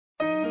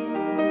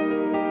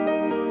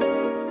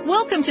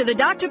Welcome to the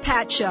Dr.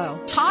 Pat Show.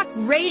 Talk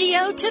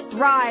radio to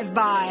thrive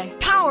by.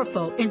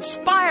 Powerful,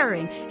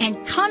 inspiring,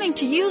 and coming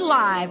to you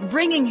live,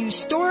 bringing you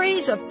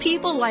stories of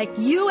people like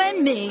you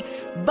and me,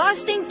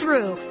 busting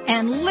through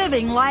and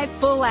living life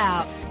full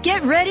out.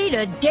 Get ready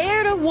to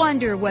dare to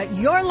wonder what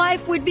your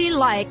life would be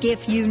like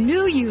if you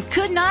knew you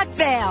could not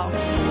fail.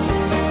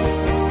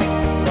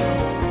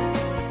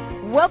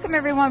 Welcome,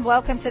 everyone.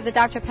 Welcome to the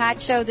Dr.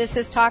 Pat Show. This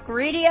is Talk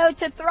Radio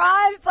to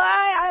Thrive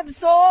By. I'm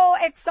so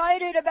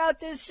excited about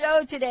this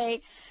show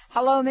today.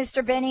 Hello,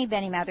 Mr. Benny.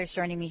 Benny Mathers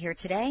joining me here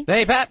today.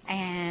 Hey, Pat.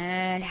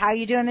 And how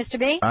you doing, Mr.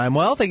 B? I'm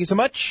well. Thank you so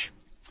much.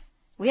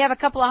 We have a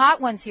couple of hot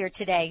ones here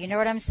today. You know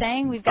what I'm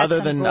saying? We've got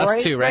some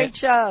great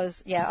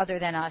shows. Yeah, other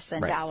than us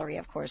and Valerie,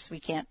 of course. We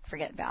can't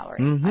forget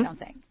Valerie, I don't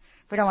think.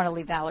 We don't want to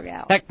leave Valerie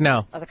out. Heck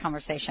no. Of the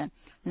conversation.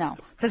 No,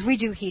 because we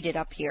do heat it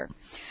up here.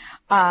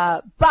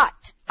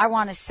 But I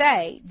want to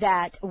say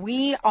that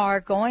we are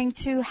going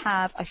to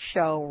have a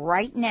show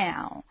right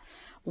now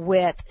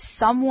with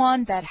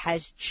someone that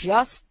has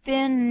just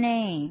been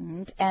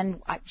named,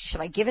 and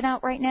should I give it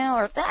out right now,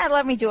 or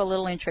let me do a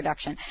little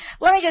introduction.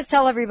 Let me just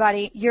tell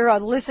everybody, you're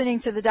listening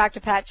to the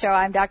Dr. Pat Show.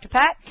 I'm Dr.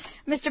 Pat,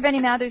 Mr.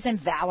 Benny Mathers,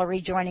 and Valerie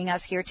joining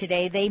us here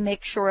today. They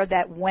make sure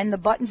that when the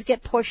buttons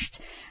get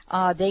pushed,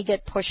 they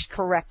get pushed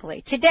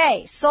correctly.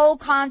 Today, soul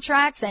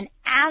contracts and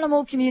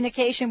animal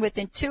communication with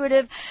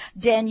intuitive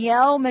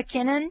Danielle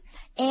MacKinnon,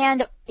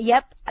 and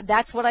yep,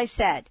 that's what I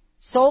said.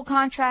 Soul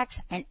contracts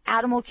and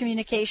animal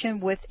communication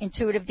with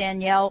intuitive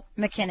Danielle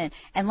MacKinnon.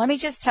 And let me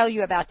just tell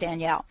you about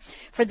Danielle.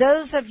 For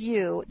those of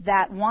you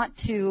that want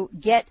to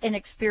get an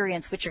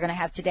experience, which you're going to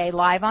have today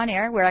live on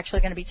air, we're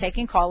actually going to be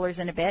taking callers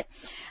in a bit.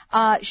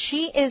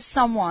 She is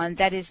someone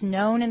that is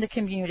known in the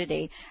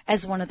community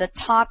as one of the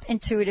top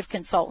intuitive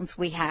consultants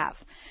we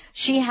have.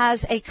 She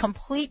has a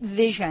complete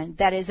vision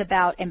that is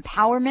about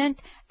empowerment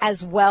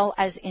as well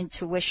as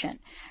intuition.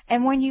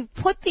 And when you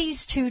put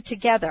these two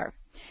together,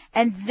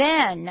 and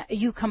then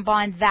you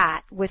combine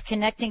that with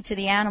connecting to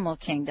the animal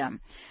kingdom,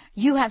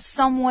 you have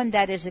someone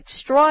that is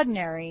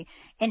extraordinary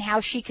in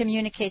how she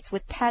communicates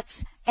with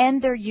pets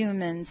and their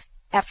humans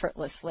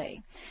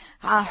effortlessly.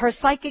 Her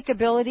psychic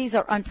abilities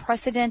are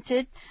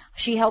unprecedented.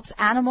 She helps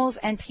animals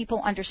and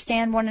people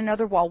understand one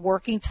another while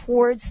working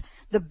towards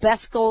the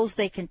best goals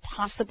they can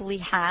possibly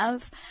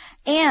have.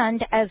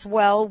 And as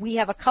well, we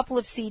have a couple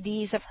of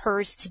CDs of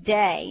hers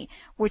today,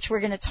 which we're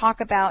going to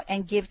talk about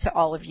and give to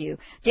all of you.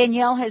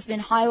 Danielle has been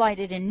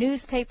highlighted in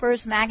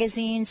newspapers,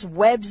 magazines,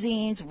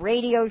 webzines,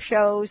 radio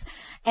shows,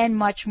 and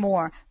much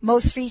more.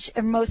 Most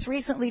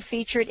recently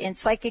featured in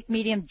Psychic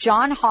Medium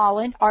John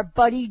Holland, our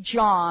buddy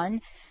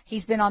John.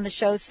 He's been on the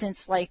show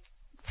since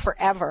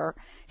forever.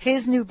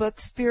 His new book,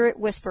 Spirit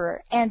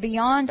Whisperer. And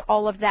beyond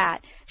all of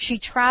that, she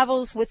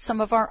travels with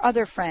some of our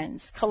other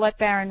friends, Colette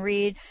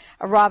Barron-Reed,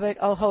 Robert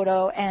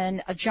Ohoto,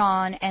 and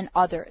John, and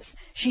others.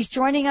 She's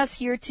joining us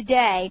here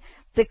today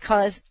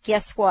because,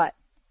 guess what?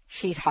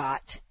 She's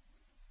hot.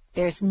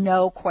 There's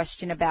no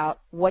question about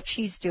what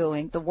she's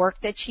doing, the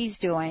work that she's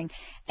doing,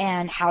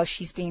 and how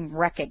she's being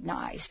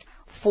recognized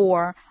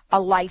for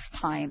a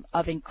lifetime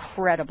of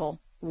incredible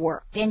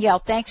work. Danielle,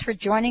 thanks for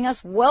joining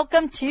us.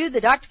 Welcome to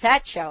the Dr.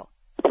 Pat Show.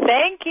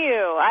 Thank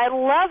you. I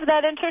love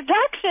that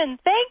introduction.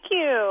 Thank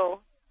you.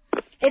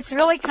 It's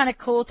really kind of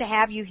cool to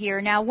have you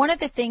here. Now, one of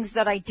the things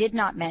that I did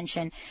not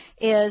mention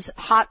is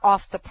hot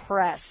off the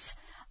press,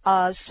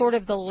 sort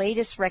of the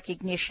latest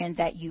recognition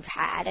that you've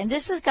had. And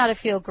this has got to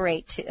feel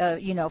great,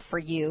 for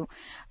you,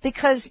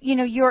 because,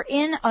 you're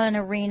in an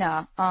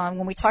arena,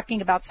 when we're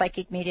talking about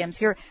psychic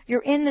mediums, you're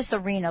in this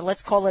arena,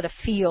 let's call it a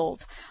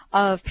field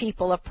of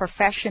people, of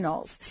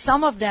professionals.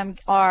 Some of them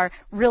are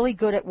really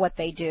good at what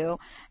they do,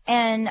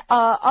 and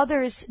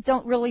others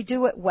don't really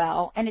do it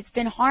well. And it's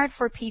been hard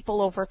for people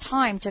over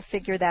time to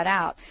figure that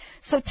out.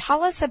 So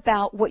tell us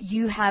about what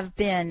you have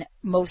been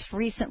most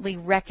recently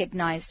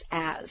recognized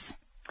as.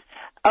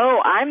 Oh,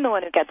 I'm the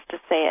one who gets to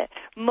say it.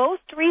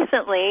 Most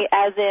recently,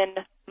 as in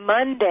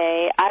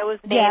Monday, I was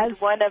named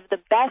one of the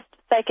best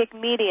psychic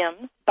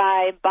mediums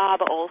by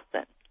Bob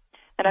Olson.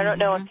 And I don't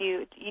know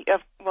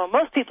if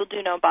most people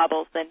do know Bob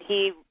Olson.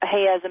 He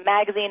has a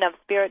magazine of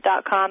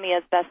spirit.com. He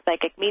has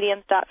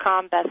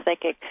bestpsychicmediums.com,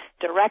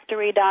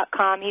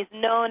 bestpsychicdirectory.com. He's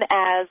known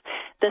as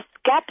the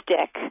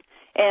skeptic,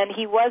 and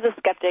he was a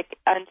skeptic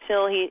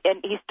until he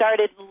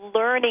started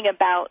learning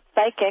about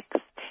psychics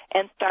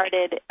and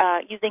started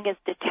using his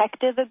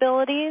detective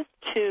abilities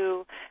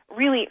to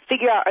really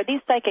figure out, are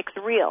these psychics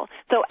real?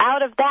 So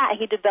out of that,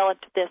 he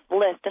developed this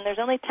list, and there's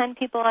only 10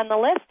 people on the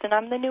list, and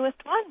I'm the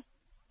newest one.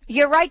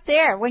 You're right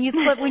there. When you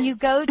go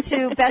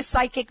to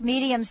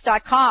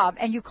bestpsychicmediums.com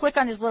and you click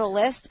on his little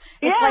list,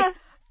 it's like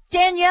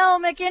Danielle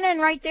MacKinnon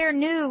right there,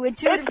 new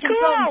intuitive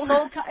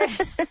consultant.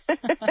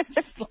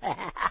 Cool.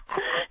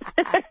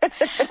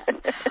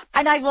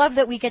 And I love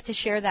that we get to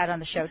share that on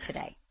the show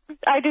today.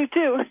 I do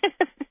too.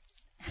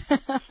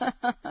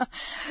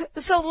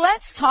 So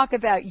let's talk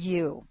about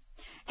you.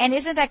 And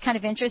isn't that kind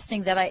of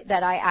interesting that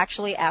I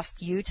actually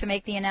asked you to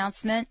make the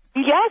announcement?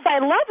 Yes, I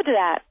loved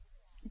that.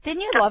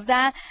 Didn't you love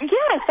that?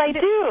 Yes, I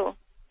do.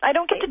 I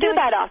don't get to do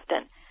that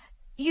often.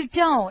 You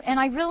don't. And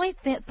I really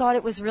thought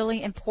it was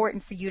really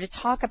important for you to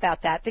talk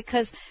about that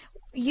because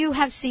you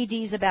have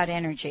CDs about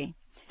energy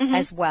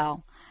as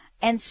well.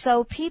 And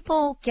so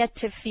people get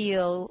to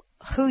feel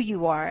who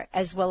you are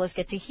as well as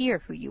get to hear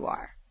who you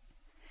are.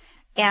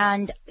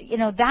 And, you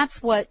know,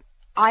 that's what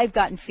I've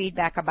gotten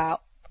feedback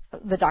about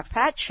the Dr.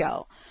 Pat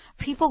show.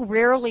 People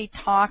rarely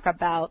talk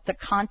about the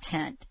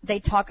content. They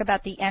talk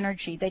about the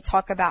energy. They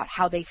talk about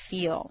how they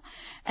feel.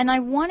 And I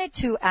wanted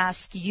to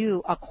ask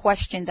you a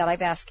question that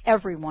I've asked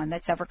everyone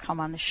that's ever come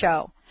on the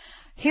show.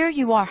 Here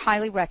you are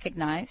highly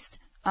recognized.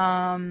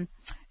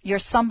 You're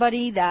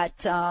somebody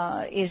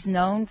that is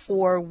known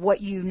for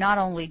what you not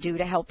only do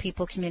to help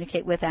people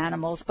communicate with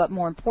animals, but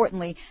more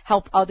importantly,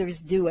 help others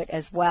do it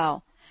as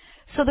well.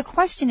 So the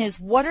question is,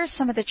 what are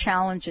some of the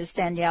challenges,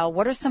 Danielle?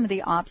 What are some of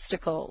the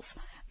obstacles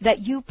that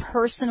you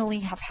personally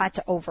have had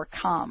to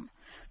overcome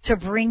to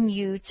bring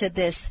you to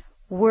this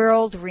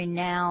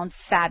world-renowned,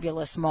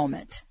 fabulous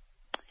moment?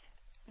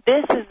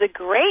 This is a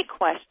great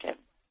question.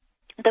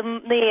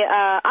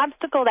 The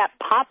obstacle that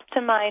pops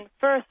to mind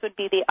first would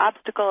be the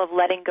obstacle of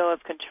letting go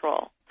of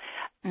control.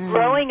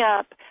 Growing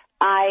up,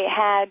 I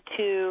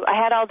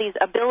had all these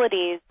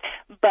abilities,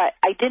 but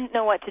I didn't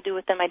know what to do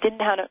with them. I didn't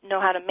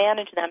know how to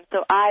manage them.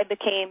 So I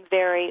became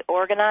very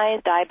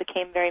organized. I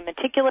became very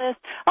meticulous,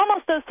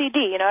 almost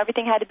OCD. You know,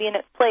 everything had to be in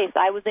its place.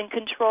 I was in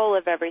control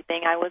of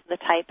everything. I was the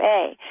type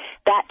A.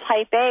 That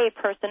type A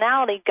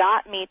personality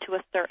got me to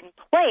a certain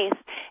place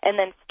and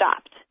then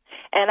stopped.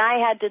 And I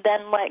had to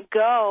then let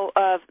go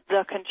of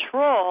the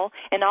control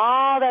and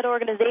all that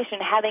organization,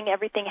 having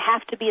everything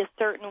have to be a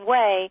certain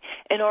way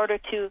in order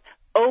to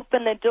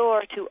open the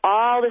door to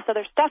all this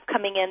other stuff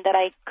coming in that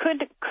I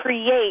could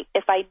create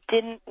if I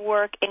didn't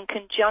work in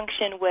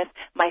conjunction with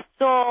my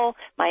soul,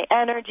 my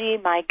energy,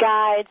 my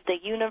guides, the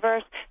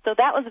universe. So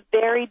that was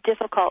very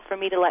difficult for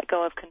me to let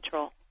go of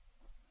control.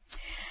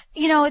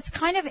 You know, it's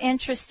kind of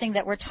interesting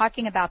that we're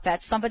talking about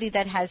that, somebody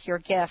that has your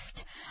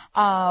gift.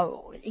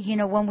 You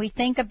know, when we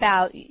think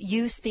about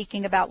you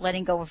speaking about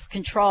letting go of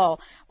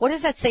control, what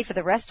does that say for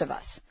the rest of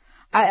us?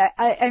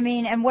 I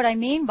mean, and what I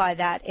mean by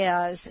that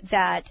is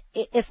that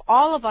if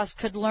all of us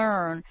could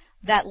learn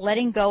that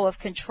letting go of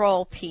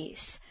control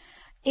piece,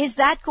 is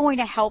that going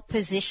to help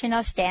position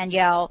us,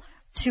 Danielle,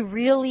 to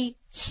really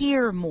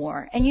hear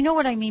more? And you know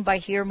what I mean by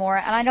hear more,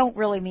 and I don't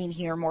really mean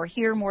hear more,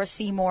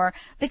 see more,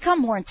 become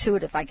more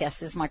intuitive, I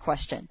guess, is my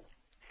question.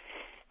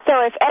 So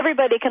if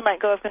everybody can let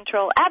go of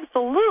control,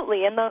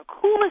 absolutely. And the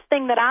coolest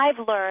thing that I've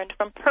learned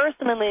from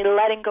personally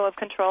letting go of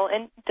control,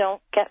 and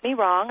don't get me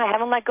wrong, I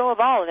haven't let go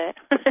of all of it.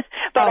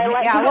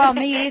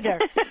 Me either.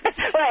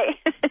 Right.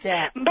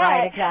 Yeah, but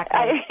right, exactly.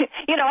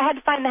 I had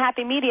to find the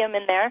happy medium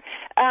in there,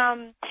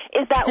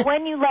 is that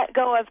when you let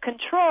go of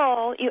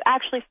control, you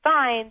actually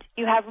find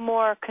you have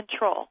more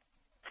control.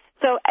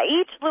 So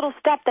each little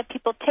step that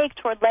people take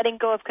toward letting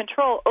go of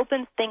control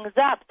opens things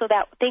up so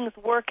that things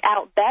work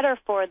out better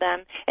for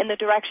them in the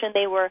direction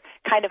they were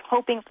kind of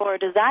hoping for or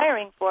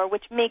desiring for,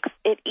 which makes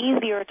it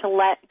easier to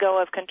let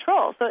go of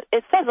control. So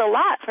it says a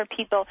lot for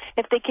people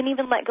if they can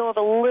even let go of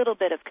a little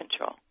bit of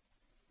control.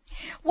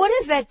 What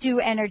does that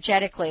do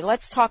energetically?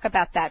 Let's talk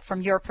about that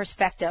from your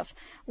perspective.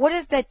 What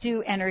does that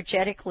do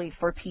energetically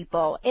for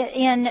people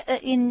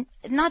in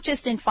not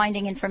just in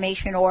finding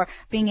information or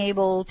being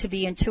able to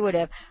be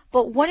intuitive,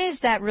 but what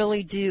does that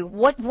really do?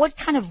 What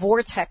kind of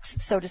vortex,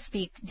 so to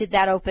speak, did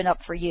that open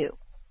up for you?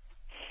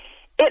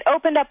 It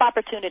opened up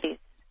opportunities.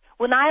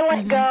 When I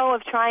let go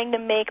of trying to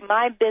make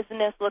my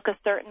business look a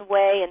certain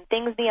way and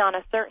things be on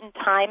a certain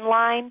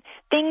timeline,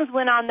 things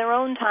went on their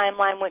own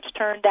timeline, which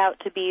turned out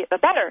to be a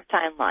better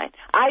timeline.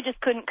 I just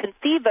couldn't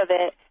conceive of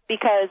it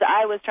because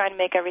I was trying to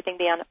make everything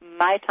be on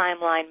my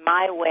timeline,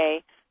 my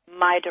way,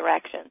 my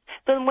direction.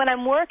 So when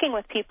I'm working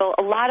with people,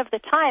 a lot of the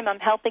time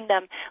I'm helping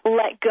them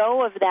let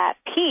go of that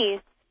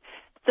piece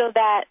so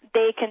that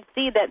they can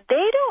see that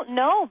they don't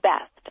know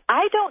best.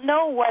 I don't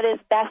know what is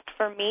best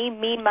for me,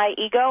 my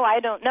ego.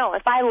 I don't know.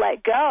 If I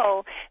let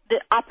go,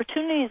 the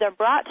opportunities are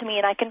brought to me,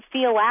 and I can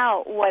feel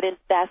out what is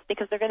best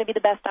because they're going to be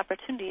the best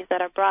opportunities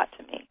that are brought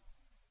to me.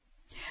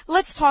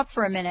 Let's talk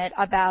for a minute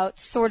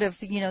about sort of,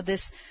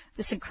 this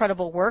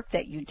incredible work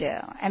that you do.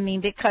 I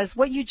mean, because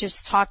what you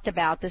just talked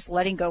about, this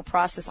letting go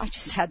process, I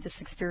just had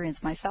this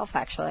experience myself,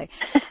 actually,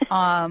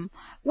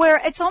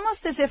 where it's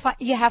almost as if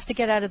you have to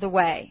get out of the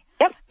way.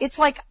 Yep. It's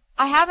like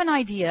I have an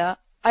idea.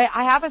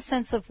 I have a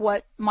sense of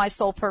what my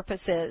soul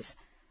purpose is,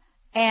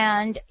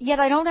 and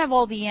yet I don't have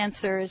all the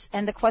answers,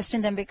 and the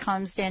question then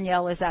becomes,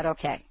 Danielle, is that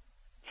okay?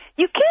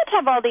 You can't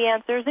have all the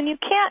answers, and you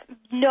can't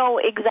know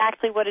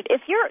exactly what it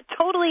is. If you're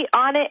totally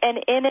on it and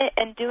in it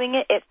and doing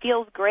it, it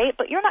feels great,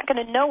 but you're not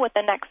going to know what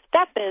the next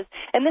step is.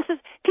 And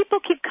people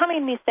keep coming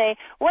to me say,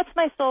 what's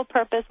my soul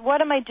purpose? What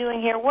am I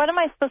doing here? What am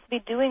I supposed to be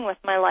doing with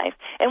my life?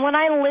 And when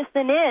I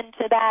listen in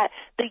to that,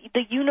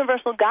 the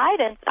universal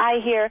guidance,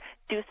 I hear,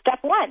 do step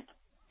 1.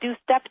 Do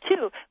step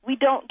 2. We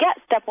don't get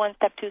step 1,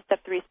 step 2,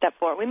 step 3, step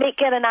 4. We may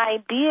get an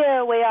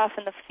idea way off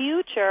in the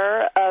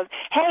future of,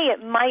 hey,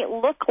 it might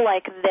look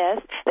like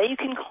this, that you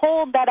can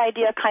hold that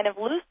idea kind of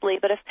loosely.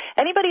 But if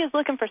anybody is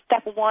looking for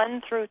step 1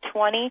 1 through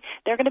 20,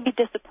 they're going to be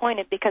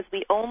disappointed because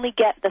we only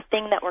get the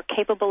thing that we're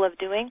capable of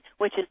doing,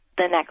 which is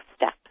the next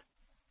step.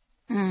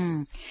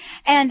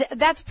 And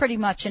that's pretty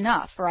much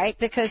enough, right?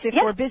 Because if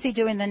we're busy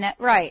doing the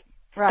right.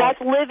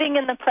 That's living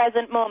in the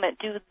present moment.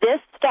 Do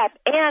this step.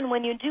 And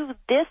when you do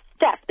this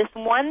step, this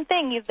one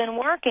thing you've been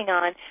working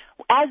on,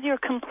 as you're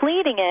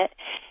completing it,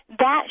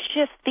 that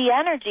shifts the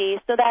energy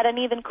so that an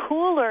even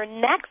cooler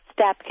next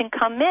step can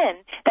come in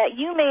that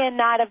you may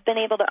not have been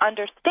able to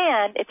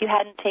understand if you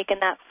hadn't taken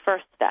that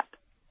first step.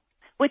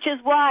 Which is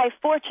why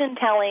fortune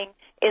telling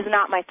is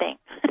not my thing.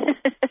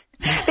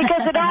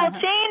 Because it all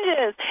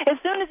changes. As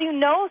soon as you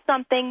know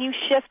something, you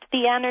shift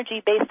the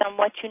energy based on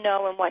what you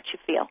know and what you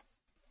feel.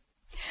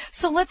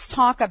 So let's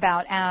talk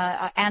about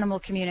animal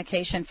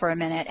communication for a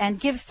minute and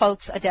give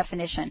folks a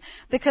definition,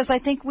 because I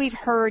think we've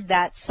heard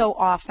that so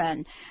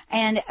often,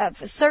 and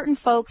certain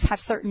folks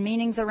have certain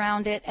meanings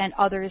around it and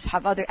others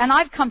have other. And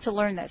I've come to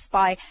learn this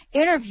by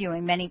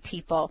interviewing many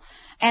people,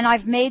 and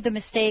I've made the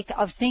mistake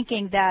of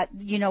thinking that,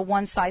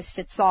 one size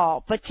fits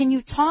all. But can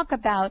you talk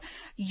about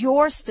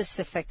your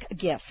specific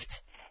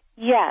gift?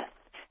 Yes.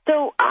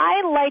 So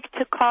I like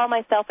to call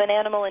myself an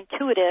animal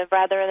intuitive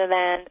rather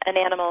than an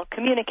animal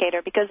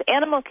communicator, because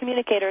animal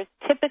communicator is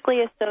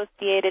typically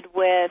associated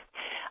with,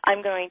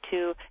 I'm going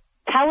to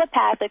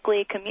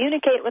telepathically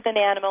communicate with an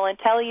animal and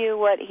tell you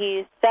what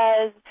he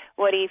says,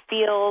 what he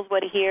feels,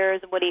 what he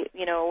hears, what he,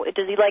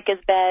 does he like his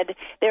bed.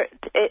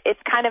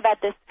 It's kind of at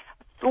this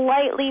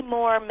slightly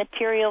more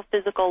material,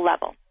 physical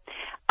level.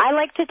 I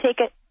like to take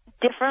it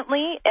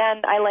differently,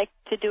 and I like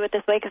to do it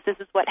this way because this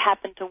is what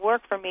happened to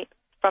work for me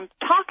from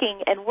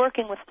talking and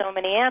working with so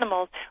many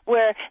animals,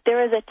 where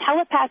there is a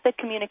telepathic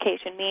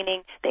communication,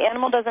 meaning the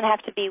animal doesn't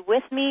have to be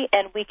with me,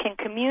 and we can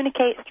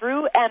communicate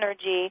through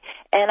energy,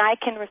 and I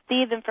can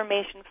receive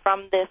information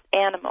from this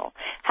animal.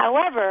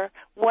 However,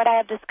 what I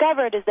have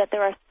discovered is that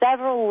there are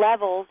several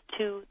levels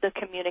to the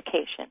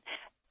communication.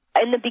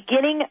 In the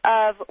beginning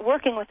of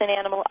working with an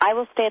animal, I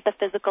will stay at the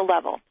physical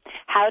level.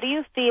 How do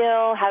you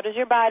feel? How does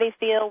your body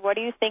feel? What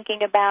are you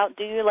thinking about?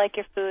 Do you like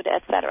your food,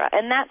 etc.?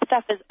 And that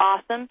stuff is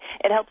awesome.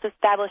 It helps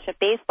establish a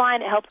baseline.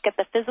 It helps get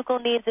the physical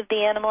needs of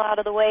the animal out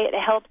of the way. It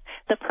helps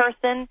the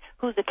person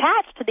who's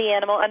attached to the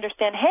animal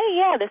understand, hey,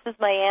 yeah, this is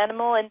my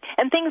animal, and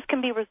things can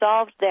be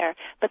resolved there.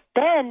 But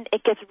then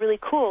it gets really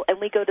cool,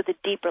 and we go to the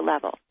deeper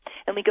level,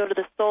 and we go to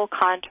the soul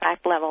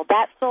contract level.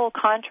 That soul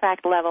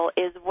contract level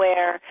is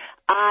where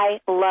I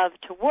love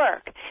to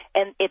work,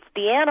 and it's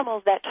the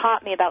animals that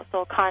taught me about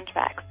soul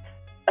contracts.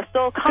 A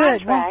soul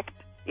contract,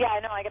 yeah, I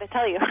know, I got to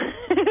tell you.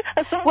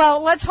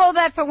 Well, let's hold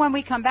that for when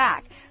we come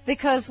back,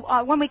 because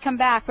when we come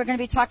back, we're going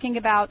to be talking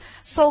about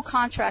soul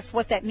contracts,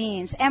 what that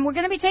means, and we're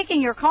going to be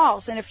taking your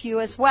calls in a few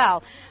as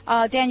well.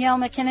 Danielle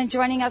MacKinnon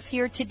joining us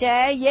here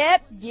today.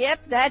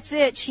 Yep, that's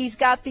it. She's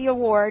got the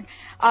award,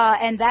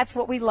 and that's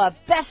what we love.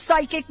 Best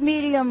Psychic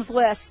Mediums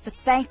list.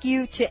 Thank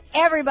you to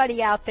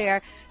everybody out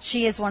there.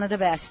 She is one of the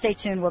best. Stay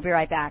tuned. We'll be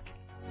right back.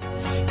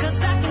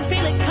 'Cause I can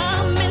feel it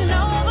coming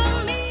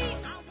over me.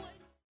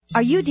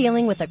 Are you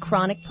dealing with a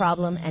chronic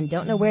problem and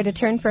don't know where to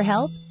turn for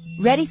help?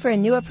 Ready for a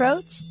new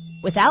approach?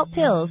 Without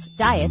pills,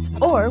 diets,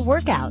 or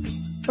workouts.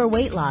 For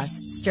weight loss,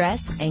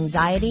 stress,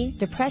 anxiety,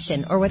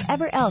 depression, or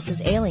whatever else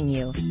is ailing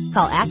you,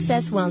 call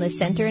Access Wellness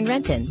Center in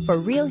Renton for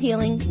real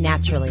healing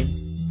naturally.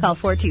 Call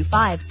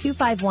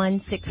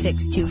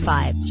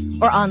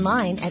 425-251-6625 or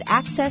online at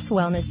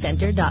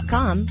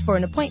accesswellnesscenter.com for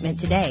an appointment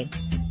today.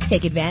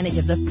 Take advantage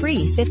of the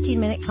free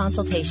 15-minute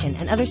consultation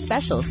and other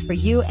specials for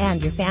you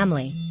and your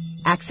family.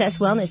 Access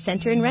Wellness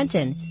Center in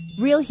Renton.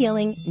 Real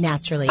healing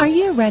naturally. Are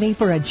you ready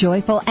for a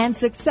joyful and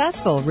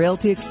successful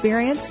realty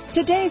experience?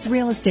 Today's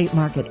real estate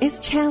market is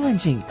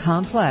challenging,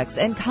 complex,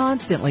 and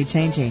constantly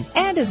changing,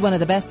 and is one of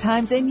the best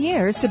times in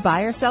years to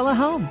buy or sell a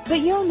home.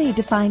 But you'll need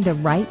to find the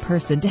right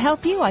person to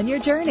help you on your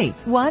journey,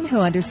 one who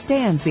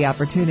understands the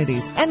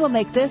opportunities and will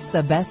make this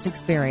the best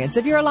experience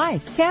of your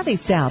life. Kathy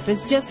Staup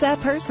is just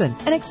that person,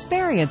 an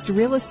experienced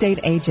real estate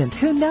agent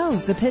who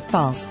knows the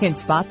pitfalls, can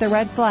spot the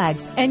red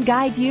flags, and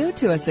guide you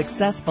to a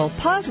successful,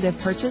 positive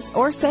purchase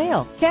or sale.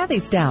 Kathy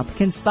Staup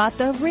can spot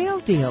the real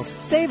deals,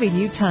 saving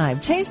you time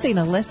chasing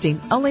a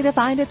listing only to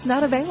find it's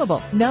not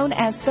available. Known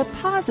as the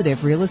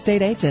Positive Real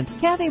Estate Agent,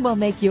 Kathy will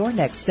make your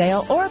next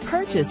sale or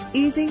purchase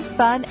easy,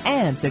 fun,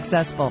 and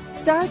successful.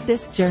 Start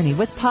this journey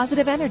with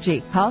positive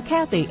energy. Call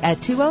Kathy at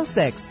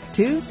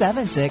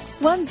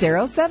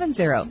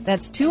 206-276-1070.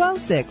 That's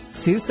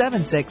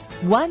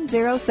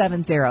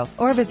 206-276-1070.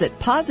 Or visit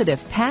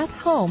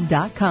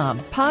PositivePathHome.com.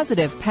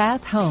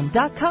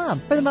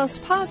 PositivePathHome.com for the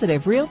most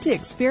positive realty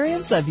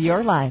experience of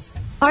your life.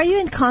 Are you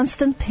in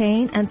constant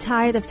pain and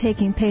tired of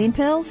taking pain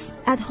pills?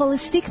 At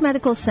Holistic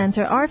Medical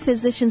Center, our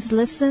physicians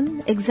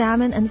listen,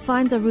 examine, and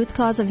find the root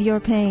cause of your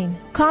pain.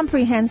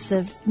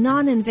 Comprehensive,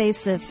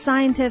 non-invasive,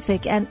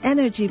 scientific, and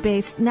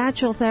energy-based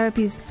natural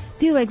therapies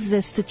do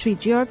exist to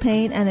treat your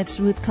pain and its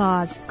root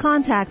cause.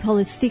 Contact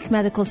Holistic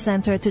Medical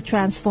Center to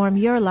transform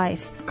your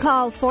life.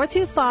 Call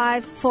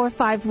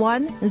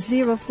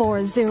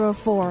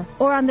 425-451-0404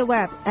 or on the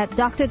web at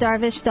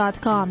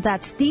drdarvish.com.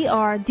 That's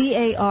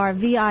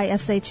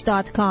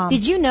drdarvish.com.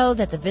 Did you know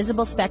that the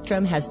visible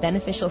spectrum has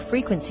beneficial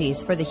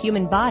frequencies for the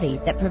human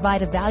body that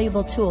provide a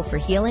valuable tool for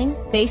healing?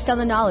 Based on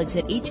the knowledge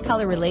that each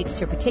color relates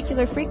to a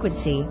particular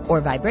frequency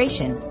or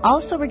vibration,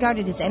 also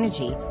regarded as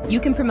energy, you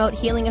can promote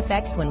healing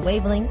effects when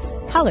wavelengths,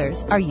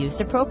 colors, are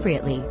used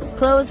appropriately.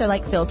 Clothes are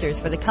like filters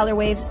for the color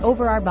waves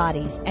over our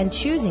bodies, and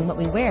choosing what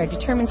we wear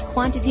determines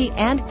quantity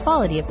and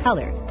quality of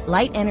color,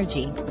 light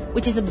energy,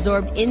 which is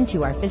absorbed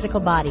into our physical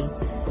body.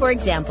 For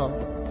example,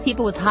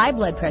 people with high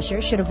blood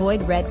pressure should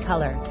avoid red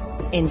color.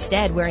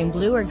 Instead, wearing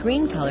blue or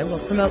green color will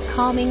promote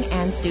calming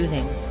and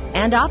soothing.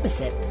 And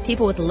opposite,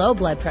 people with low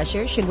blood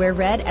pressure should wear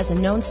red as a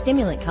known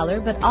stimulant color,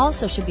 but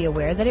also should be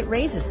aware that it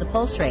raises the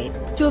pulse rate.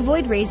 To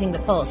avoid raising the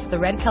pulse, the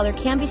red color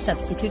can be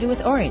substituted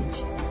with orange.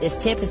 This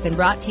tip has been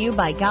brought to you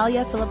by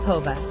Galia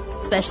Filipova,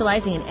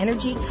 specializing in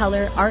energy,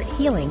 color, art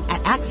healing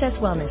at Access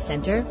Wellness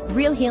Center,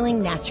 Real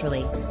Healing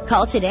Naturally.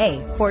 Call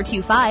today,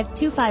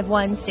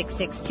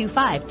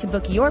 425-251-6625 to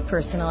book your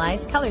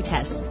personalized color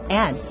tests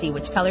and see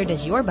which color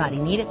does your body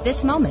need at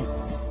this moment.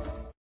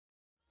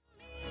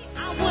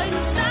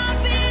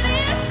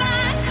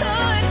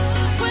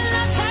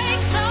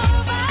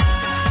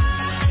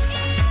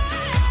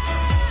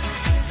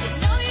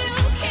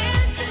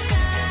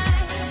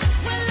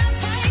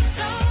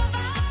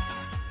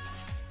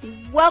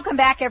 Welcome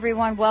back,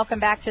 everyone. Welcome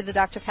back to the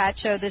Dr. Pat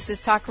Show. This is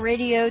Talk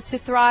Radio to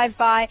Thrive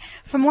By.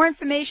 For more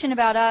information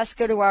about us,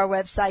 go to our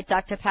website,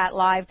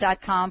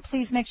 drpatlive.com.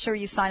 Please make sure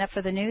you sign up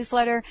for the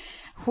newsletter.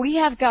 We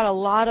have got a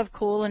lot of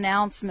cool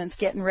announcements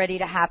getting ready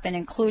to happen,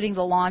 including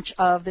the launch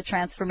of the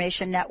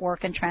Transformation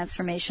Network and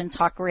Transformation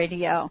Talk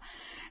Radio.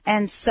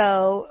 And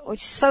so we're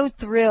so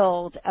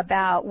thrilled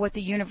about what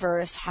the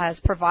universe has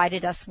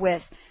provided us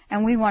with,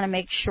 and we want to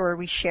make sure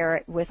we share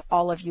it with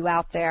all of you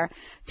out there.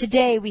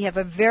 Today we have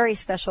a very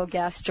special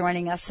guest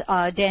joining us,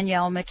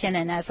 Danielle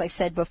MacKinnon. As I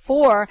said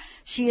before,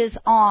 she is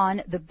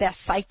on the best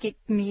psychic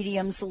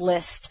mediums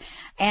list,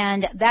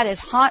 and that is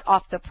hot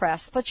off the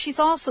press. But she's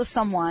also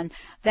someone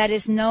that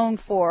is known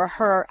for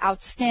her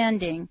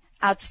outstanding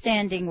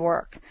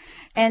work.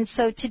 And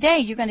so today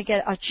you're going to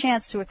get a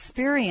chance to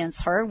experience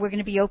her. We're going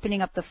to be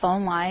opening up the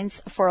phone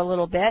lines for a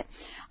little bit,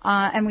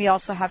 and we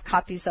also have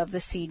copies of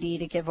the CD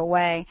to give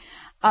away.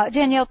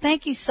 Danielle,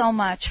 thank you so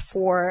much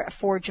for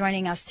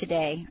joining us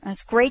today.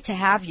 It's great to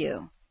have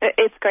you.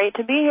 It's great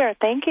to be here.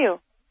 Thank you.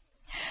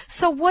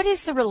 So what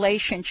is the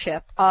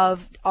relationship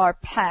of our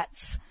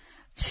pets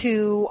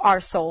to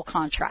our soul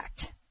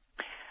contract?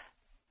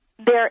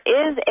 There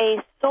is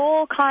a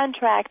soul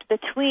contract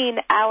between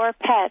our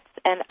pets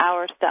and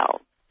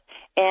ourselves.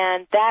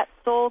 And that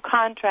soul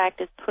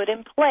contract is put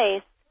in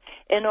place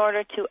in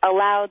order to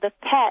allow the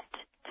pet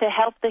to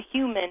help the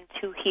human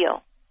to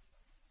heal.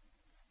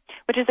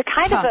 Which is a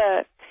kind of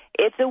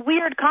it's a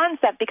weird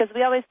concept, because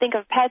we always think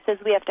of pets as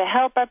we have to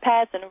help our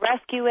pets and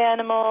rescue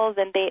animals,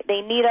 and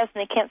they need us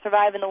and they can't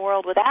survive in the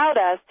world without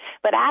us.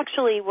 But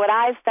actually what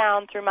I've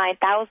found through my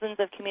thousands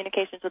of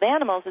communications with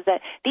animals is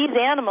that these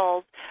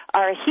animals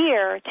are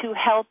here to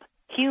help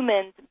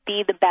humans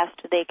be the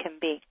best they can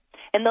be.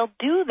 And they'll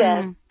do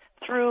this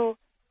through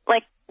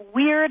like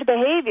weird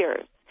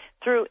behaviors,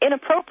 through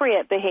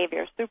inappropriate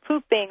behaviors, through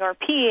pooping or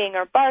peeing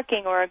or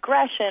barking or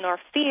aggression or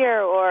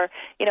fear, or,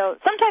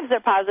 sometimes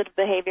they're positive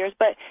behaviors,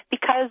 but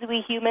because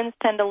we humans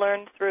tend to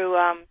learn through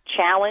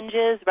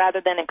challenges rather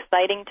than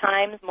exciting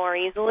times more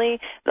easily,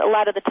 a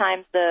lot of the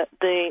times the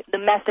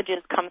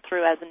messages come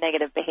through as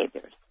negative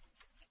behaviors.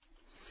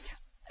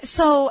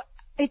 So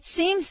it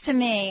seems to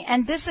me,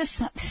 and this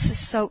is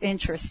so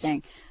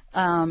interesting,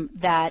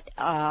 that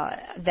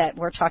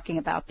we're talking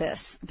about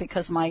this,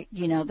 because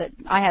that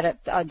I had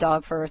a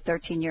dog for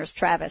 13 years,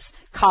 Travis,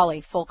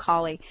 collie, full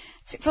collie.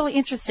 It's really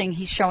interesting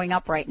he's showing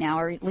up right now,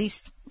 or at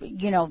least,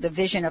 the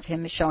vision of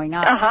him is showing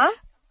up.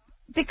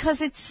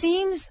 Because it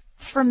seems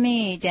for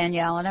me,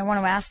 Danielle, and I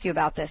want to ask you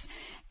about this,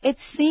 it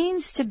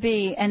seems to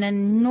be an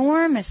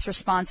enormous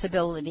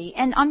responsibility,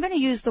 and I'm going to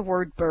use the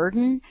word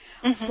burden,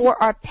 for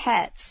our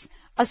pets,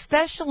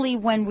 especially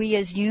when we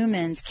as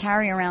humans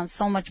carry around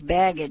so much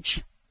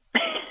baggage.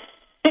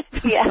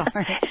 Yeah.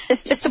 Sorry.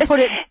 Just to put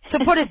it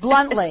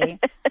bluntly.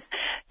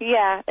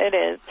 Yeah, it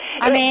is.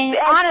 I mean,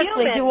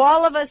 honestly, humans, do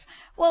all of us,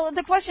 well,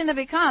 the question that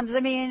becomes,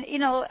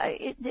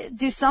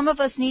 do some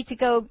of us need to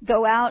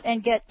go out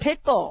and get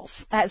pit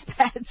bulls as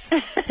pets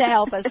to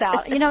help us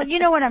out? You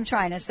know what I'm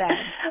trying to say.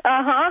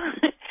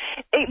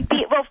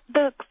 Well,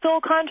 the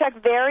soul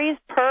contract varies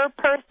per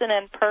person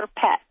and per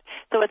pet.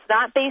 So it's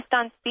not based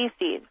on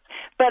species.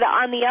 But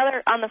on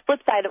the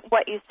flip side of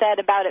what you said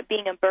about it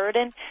being a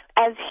burden,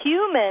 as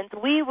humans,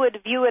 we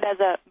would view it as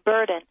a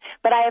burden.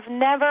 But I I've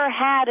never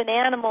had an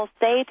animal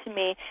say to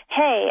me,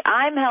 hey,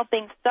 I'm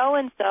helping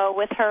so-and-so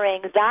with her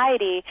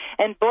anxiety,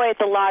 and boy,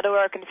 it's a lot of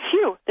work, and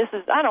phew,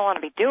 I don't want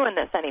to be doing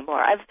this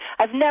anymore.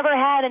 I've never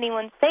had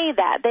anyone say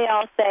that. They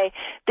all say,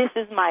 this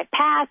is my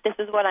path, this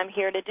is what I'm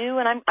here to do,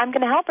 and I'm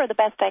going to help her the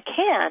best I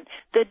can.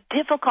 The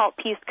difficult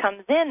piece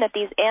comes in that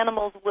these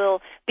animals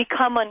will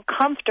become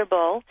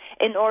uncomfortable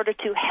in order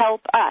to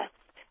help us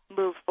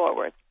move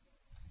forward.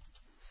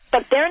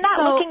 But they're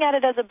not looking at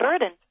it as a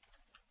burden.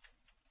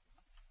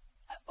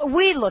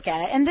 We look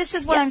at it, and this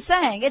is what I'm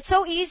saying. It's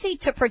so easy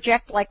to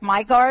project like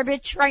my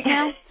garbage right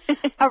now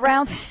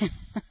around.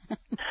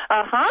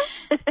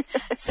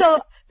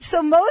 So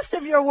most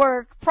of your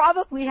work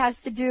probably has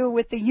to do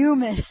with the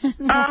human. You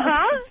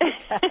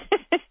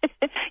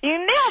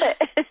nailed it.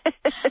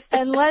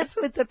 And less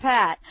with the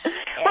pet.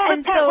 Well,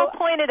 the pet will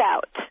point it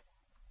out.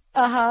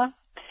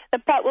 The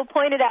pet will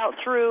point it out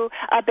through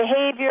a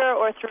behavior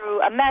or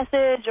through a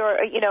message, or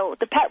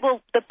the pet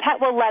will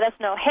let us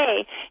know,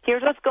 hey,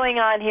 here's what's going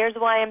on, here's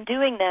why I'm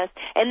doing this,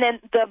 and then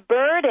the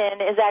burden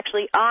is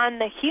actually on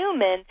the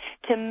human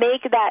to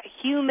make that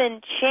human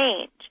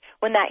change.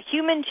 When that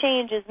human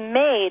change is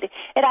made,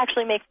 it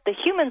actually makes the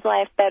human's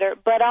life better,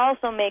 but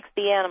also makes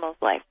the animal's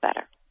life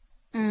better.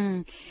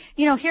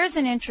 Here's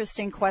an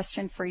interesting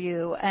question for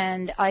you,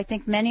 and I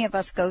think many of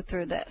us go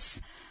through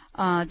this.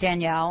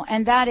 Danielle,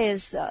 and that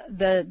is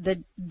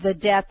the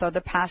death or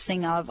the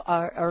passing of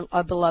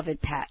a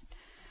beloved pet.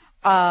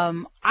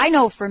 I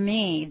know for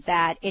me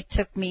that it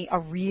took me a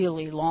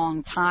really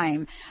long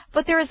time,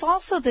 but there is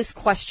also this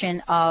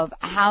question of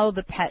how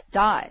the pet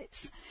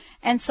dies.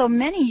 And so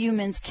many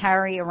humans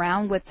carry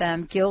around with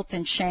them guilt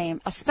and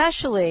shame,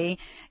 especially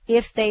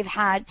if they've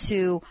had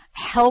to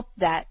help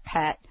that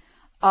pet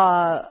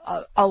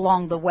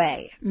along the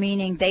way,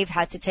 meaning they've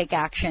had to take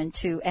action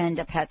to end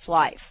a pet's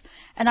life.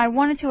 And I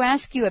wanted to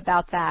ask you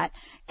about that,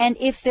 and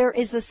if there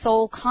is a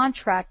soul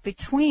contract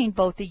between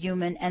both the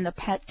human and the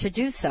pet to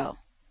do so.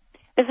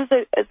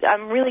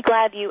 I'm really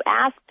glad you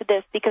asked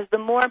this, because the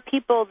more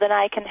people that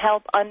I can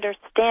help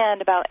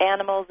understand about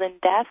animals and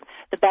death,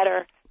 the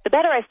better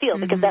I feel,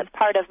 because that's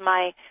part of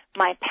my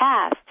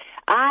path.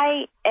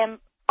 I am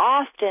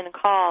often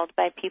called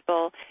by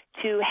people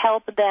to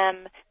help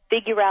them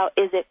figure out,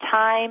 is it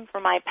time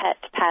for my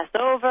pet to pass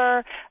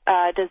over?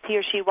 Does he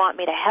or she want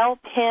me to help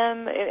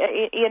him?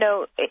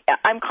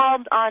 I'm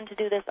called on to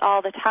do this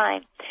all the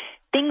time.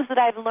 Things that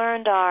I've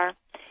learned are,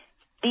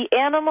 the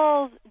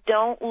animals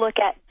don't look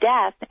at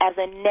death as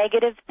a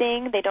negative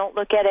thing. They don't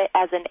look at it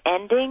as an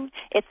ending.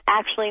 It's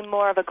actually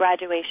more of a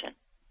graduation.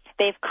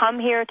 They've come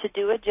here to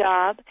do a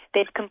job.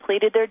 They've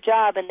completed their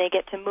job, and they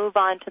get to move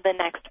on to the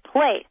next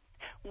place.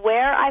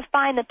 Where I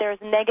find that there's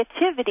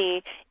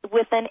negativity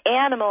with an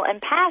animal and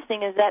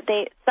passing is that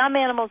some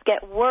animals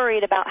get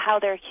worried about how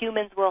their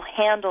humans will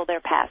handle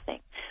their passing.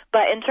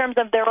 But in terms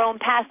of their own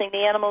passing,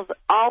 the animals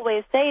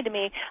always say to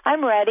me,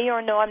 I'm ready,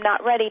 or no, I'm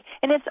not ready.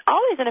 And it's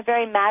always in a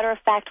very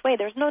matter-of-fact way.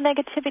 There's no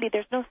negativity.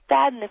 There's no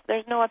sadness.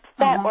 There's no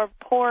upset or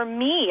poor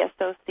me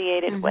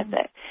associated with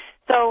it.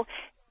 So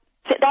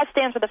that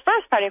stands for the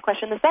first part of your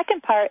question. The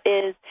second part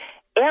is,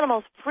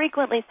 animals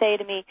frequently say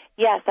to me,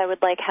 yes, I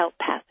would like help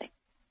passing.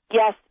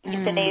 Yes,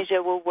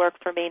 euthanasia will work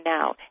for me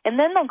now. And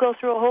then they'll go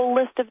through a whole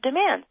list of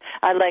demands.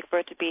 I'd like for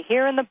it to be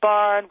here in the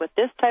barn with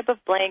this type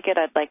of blanket.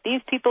 I'd like these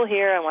people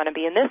here. I want to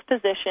be in this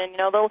position.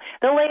 They'll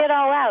lay it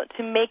all out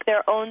to make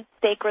their own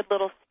sacred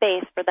little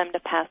space for them to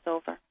pass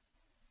over.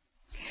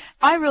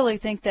 I really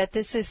think that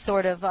this is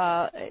sort of,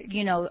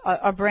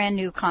 a brand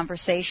new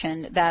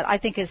conversation that I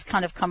think has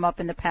kind of come up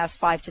in the past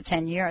 5 to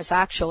 10 years,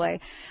 actually,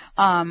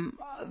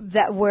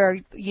 that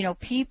where,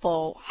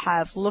 people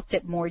have looked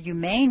at more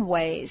humane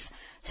ways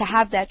to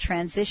have that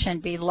transition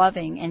be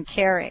loving and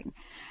caring.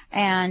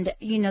 And,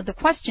 the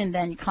question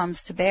then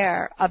comes to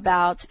bear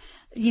about,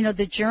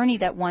 the journey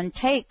that one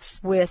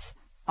takes with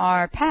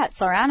our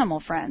pets, our animal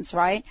friends,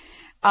 right?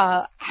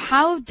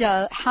 How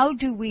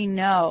do we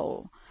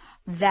know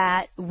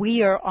that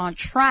we are on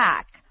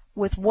track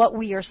with what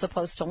we are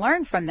supposed to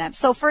learn from them?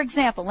 So, for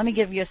example, let me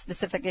give you a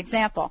specific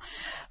example.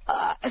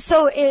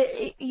 So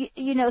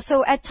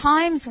at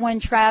times when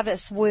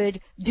Travis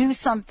would do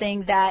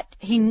something that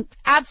he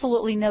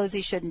absolutely knows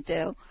he shouldn't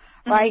do,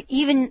 right?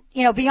 Even,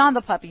 beyond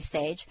the puppy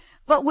stage,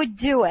 but would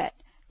do it,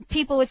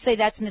 people would say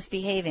that's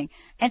misbehaving.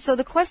 And so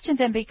the question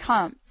then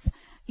becomes,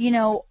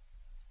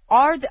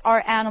 are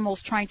our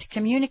animals trying to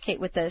communicate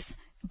with us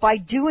by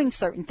doing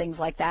certain things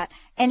like that?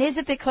 And is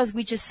it because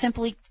we just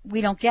simply,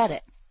 we don't get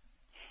it?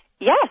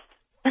 Yes.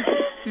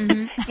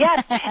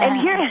 Yes. And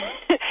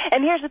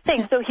here's the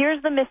thing. So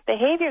here's the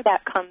misbehavior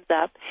that comes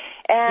up.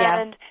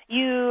 And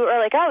you are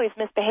like, oh, he's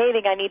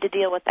misbehaving. I need to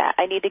deal with that.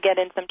 I need to get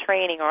in some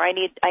training, or I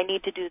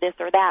need to do this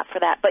or that for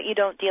that. But you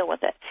don't deal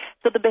with it.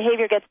 So the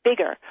behavior gets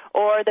bigger,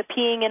 or the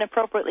peeing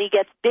inappropriately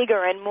gets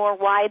bigger and more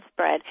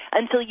widespread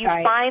until you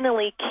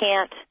finally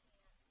can't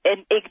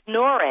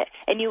ignore it,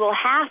 and you will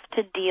have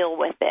to deal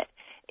with it.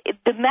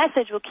 The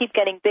message will keep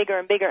getting bigger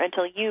and bigger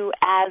until you,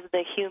 as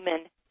the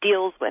human,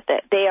 deals with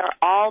it. They are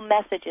all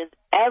messages,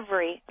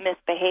 every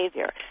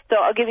misbehavior. So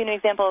I'll give you an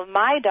example of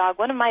my dog.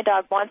 One of my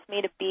dogs wants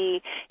me to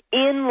be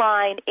in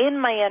line, in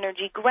my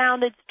energy,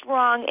 grounded,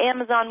 strong,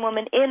 Amazon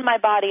woman, in my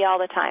body all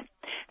the time.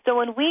 So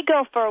when we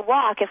go for a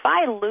walk, if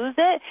I lose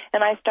it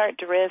and I start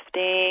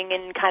drifting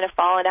and kind of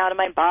falling out of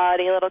my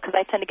body a little, because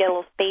I tend to get a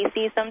little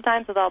spacey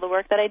sometimes with all the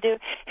work that I do,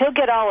 he'll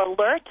get all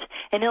alert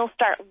and he'll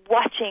start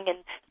watching and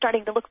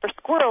starting to look for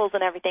squirrels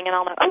and everything, and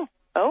I'll know,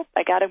 oh,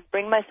 I got to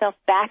bring myself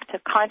back to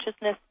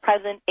consciousness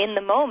present in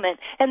the moment,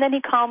 and then he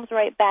calms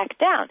right back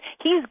down.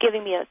 He's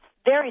giving me a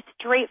very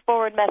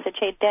straightforward message,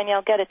 hey,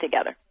 Danielle, get it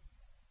together.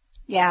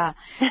 Yeah.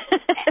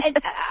 And,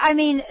 I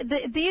mean,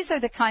 these are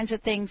the kinds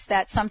of things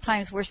that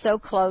sometimes we're so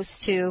close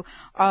to,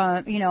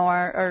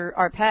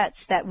 our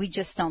pets that we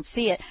just don't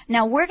see it.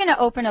 Now, we're going to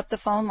open up the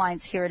phone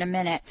lines here in a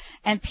minute,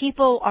 and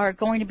people are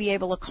going to be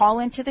able to call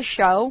into the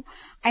show,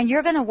 and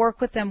you're going to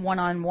work with them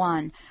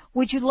one-on-one.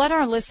 Would you let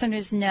our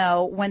listeners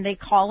know when they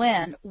call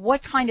in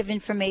what kind of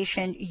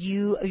information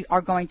you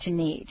are going to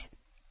need?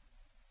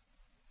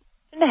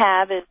 What I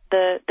have is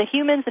the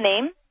human's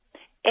name,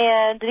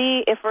 and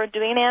if we're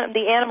doing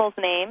the animal's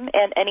name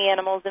and any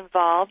animals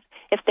involved,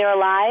 if they're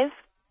alive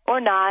or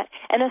not,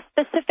 and a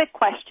specific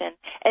question,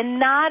 and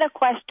not a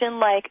question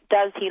like,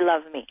 does he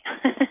love me?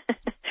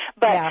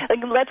 But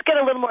let's get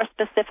a little more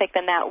specific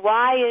than that.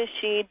 Why is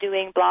she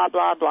doing blah,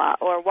 blah, blah?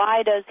 Or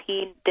why does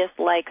he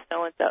dislike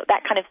so-and-so?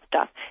 That kind of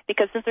stuff.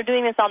 Because since we're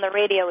doing this on the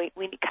radio, we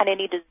kind of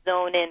need to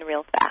zone in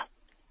real fast.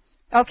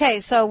 Okay,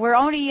 so we're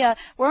only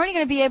going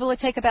to be able to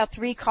take about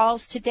 3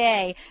 calls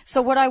today.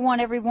 So what I want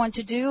everyone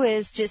to do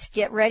is just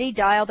get ready,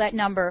 dial that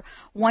number,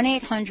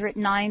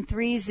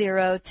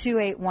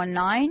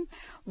 1-800-930-2819.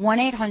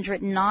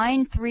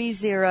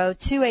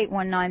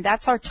 1-800-930-2819.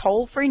 That's our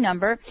toll-free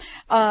number.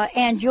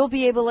 And you'll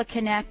be able to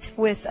connect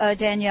with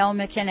Danielle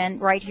MacKinnon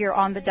right here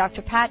on the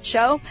Dr. Pat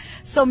Show.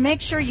 So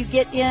make sure you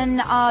get in,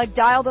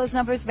 dial those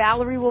numbers.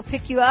 Valerie will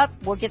pick you up.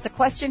 We'll get the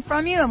question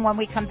from you, and when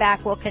we come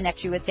back, we'll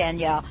connect you with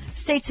Danielle.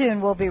 Stay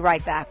tuned. We'll be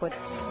right back with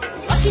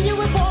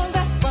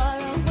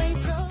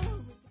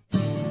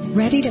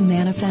Ready to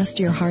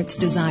manifest your heart's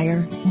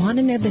desire? Want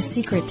to know the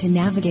secret to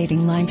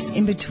navigating life's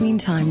in-between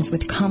times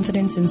with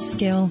confidence and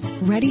skill?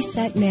 Ready,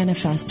 Set,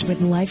 Manifest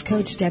with life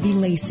coach Debbie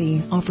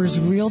Lacey offers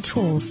real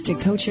tools to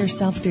coach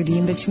yourself through the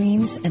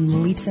in-betweens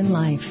and leaps in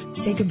life.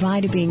 Say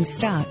goodbye to being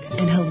stuck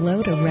and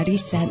hello to Ready,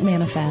 Set,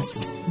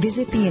 Manifest.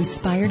 Visit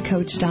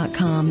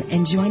theinspiredcoach.com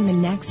and join the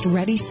next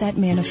Ready, Set,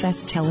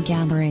 Manifest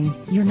telegathering.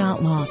 You're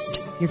not lost.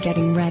 You're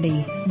getting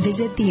ready.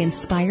 Visit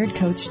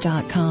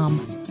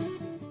theinspiredcoach.com.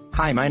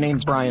 Hi, my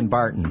name's Brian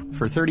Barton.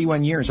 For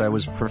 31 years, I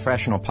was a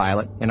professional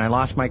pilot, and I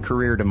lost my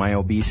career to my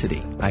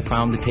obesity. I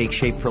found the Take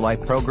Shape for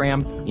Life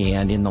program,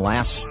 and in the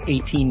last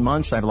 18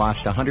 months, I've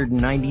lost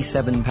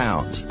 197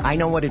 pounds. I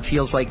know what it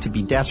feels like to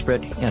be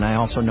desperate, and I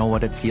also know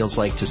what it feels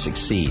like to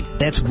succeed.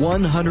 That's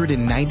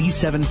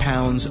 197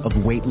 pounds of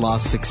weight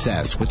loss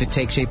success with the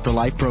Take Shape for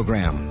Life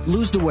program.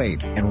 Lose the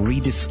weight and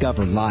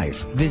rediscover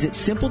life. Visit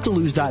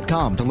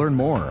simpletolose.com to learn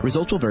more.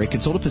 Results will vary.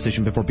 Consult a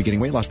physician before beginning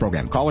weight loss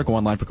program. Call or go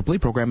online for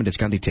complete program and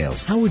discount details.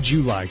 How would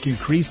you like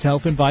increased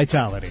health and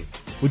vitality?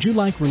 Would you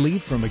like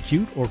relief from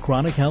acute or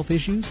chronic health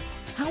issues?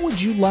 How would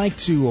you like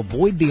to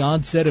avoid the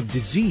onset of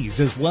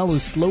disease as well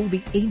as slow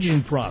the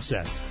aging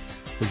process?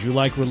 Would you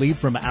like relief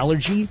from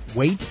allergy,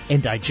 weight,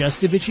 and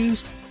digestive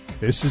issues?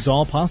 This is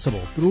all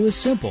possible through a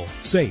simple,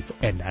 safe,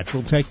 and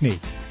natural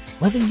technique.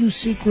 Whether you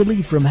seek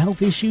relief from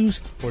health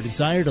issues or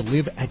desire to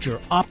live at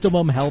your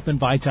optimum health and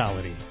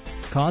vitality,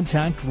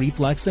 contact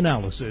reflex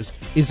analysis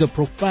is a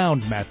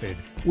profound method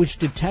which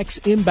detects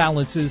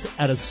imbalances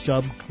at a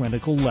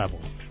subclinical level,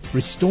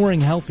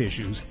 restoring health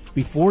issues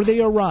before they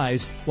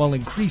arise while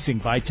increasing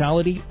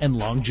vitality and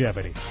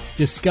longevity.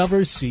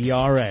 Discover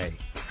CRA.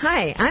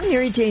 Hi, I'm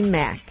Mary Jane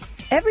Mack.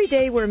 Every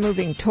day we're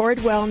moving toward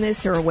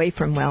wellness or away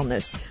from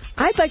wellness.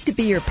 I'd like to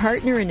be your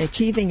partner in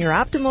achieving your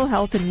optimal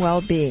health and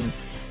well-being.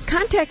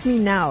 Contact me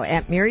now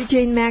at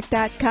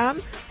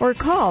maryjanemack.com or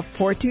call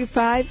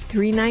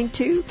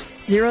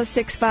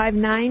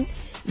 425-392-0659.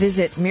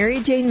 Visit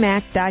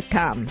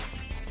maryjanemack.com.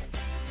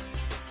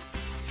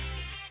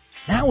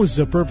 Now is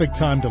the perfect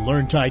time to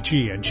learn Tai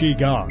Chi and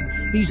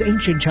Qigong. These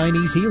ancient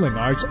Chinese healing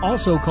arts,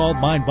 also called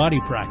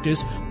mind-body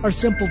practice, are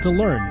simple to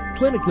learn,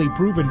 clinically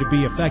proven to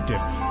be effective,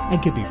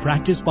 and can be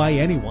practiced by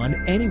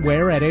anyone,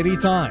 anywhere, at any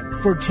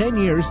time. For 10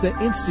 years, the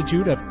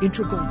Institute of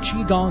Integral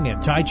Qigong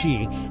and Tai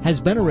Chi has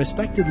been a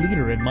respected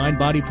leader in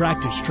mind-body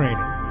practice training.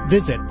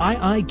 Visit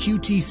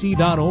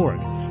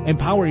iiqtc.org.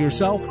 Empower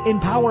yourself,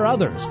 empower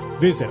others.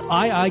 Visit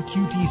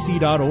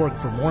iiqtc.org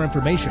for more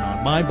information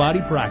on mind-body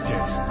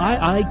practice.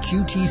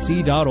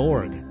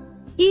 iiqtc.org.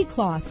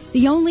 eCloth,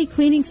 the only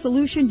cleaning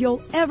solution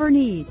you'll ever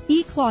need.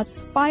 eCloth's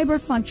fiber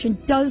function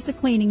does the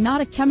cleaning, not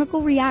a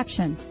chemical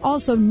reaction.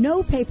 Also,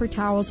 no paper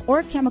towels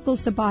or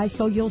chemicals to buy,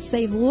 so you'll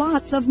save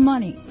lots of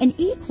money. And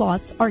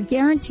eCloths are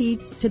guaranteed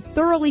to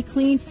thoroughly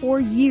clean for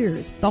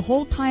years, the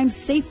whole time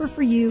safer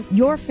for you,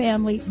 your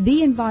family,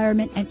 the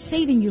environment, and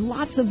saving you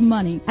lots of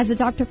money. As a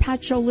Dr.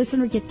 Pat Show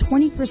listener, get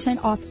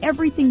 20% off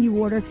everything you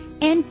order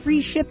and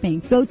free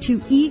shipping. Go to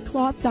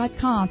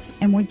ecloth.com,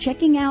 and when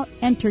checking out,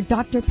 enter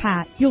Dr.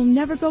 Pat. You'll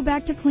never go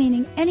back to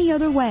cleaning any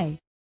other way.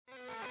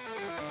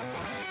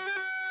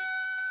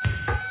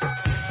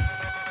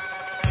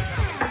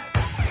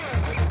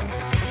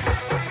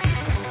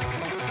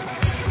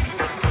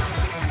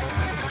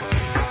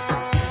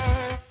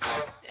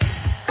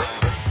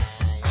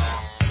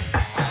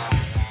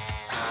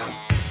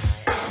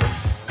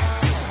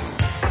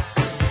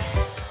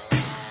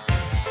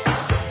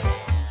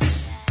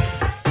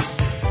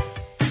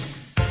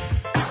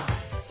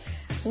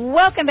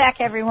 Welcome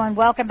back, everyone.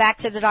 Welcome back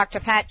to the Dr.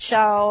 Pat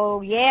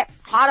Show. Yeah,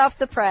 hot off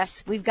the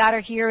press. We've got her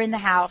here in the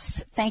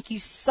house. Thank you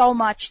so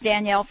much,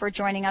 Danielle, for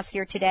joining us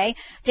here today.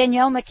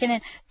 Danielle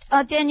MacKinnon.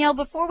 Danielle,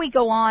 before we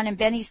go on, and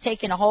Benny's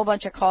taking a whole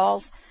bunch of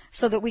calls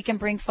so that we can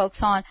bring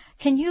folks on,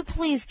 can you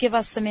please give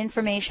us some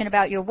information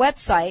about your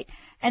website?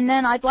 And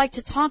then I'd like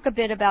to talk a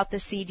bit about the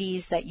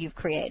CDs that you've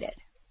created.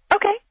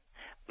 Okay.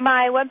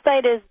 My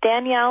website is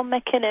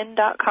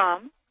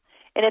DanielleMacKinnon.com,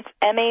 and it's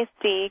MacKinnon,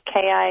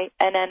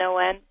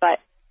 but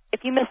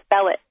if you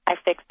misspell it, I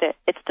fixed it.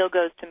 It still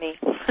goes to me.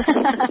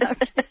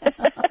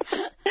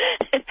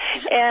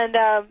 And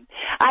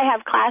I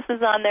have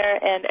classes on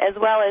there, and as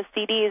well as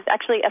CDs.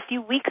 Actually, a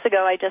few weeks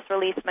ago, I just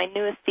released my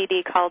newest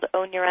CD called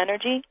Own Your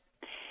Energy,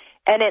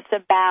 and it's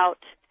about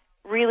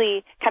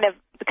really kind of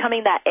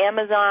becoming that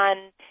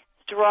Amazon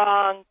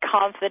strong,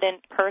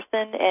 confident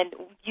person. And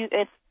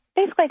it's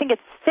basically, I think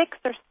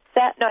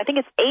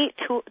it's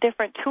 8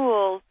 different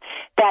tools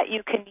that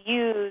you can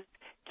use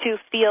to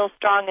feel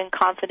strong and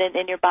confident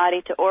in your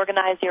body, to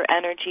organize your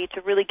energy,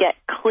 to really get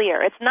clear.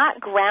 It's not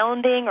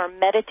grounding or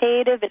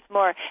meditative. It's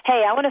more,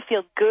 hey, I want to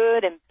feel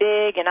good and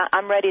big, and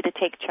I'm ready to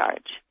take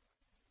charge.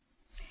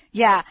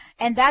 Yeah,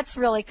 and that's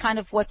really kind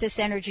of what this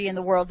energy in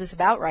the world is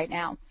about right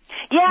now.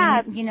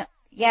 Yeah. And,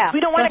 yeah. We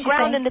don't want to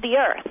ground into the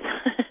earth.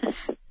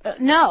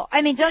 No,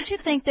 I mean, don't you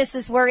think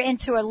we're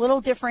into a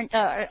little different,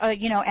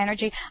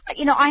 energy?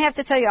 I have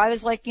to tell you, I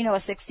was like, a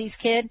 60s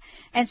kid.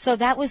 And so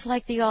that was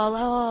like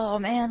oh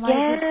man,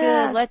 life is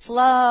good. Let's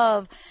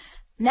love.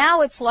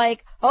 Now it's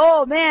like,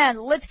 oh man,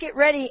 let's get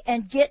ready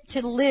and get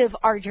to live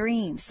our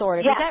dreams, sort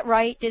of. Yeah. Is that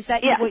right? Is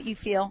that what you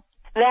feel?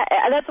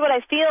 That's what I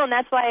feel, and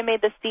that's why I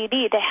made the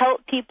CD, to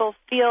help people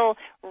feel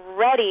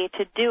ready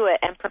to do it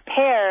and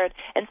prepared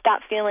and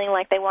stop feeling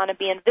like they want to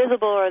be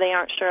invisible or they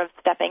aren't sure of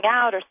stepping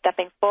out or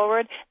stepping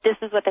forward. This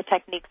is what the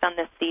techniques on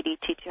this CD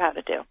teach you how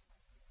to do.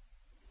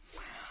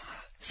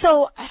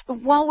 So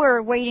while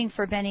we're waiting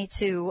for Benny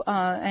to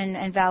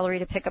and Valerie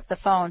to pick up the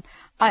phone,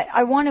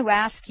 I want to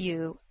ask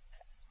you,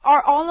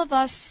 are all of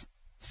us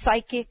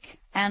psychic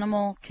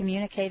animal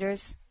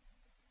communicators?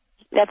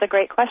 That's a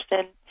great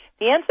question.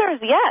 The answer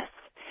is yes.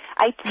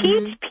 I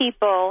teach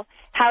people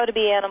how to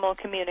be animal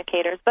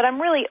communicators, but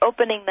I'm really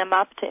opening them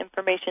up to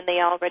information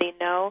they already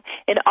know.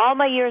 In all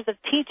my years of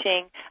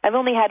teaching, I've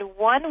only had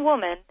one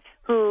woman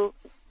who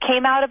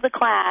came out of the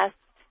class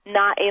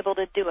not able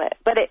to do it.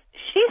 But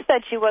she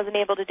said she wasn't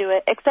able to do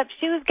it, except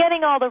she was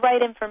getting all the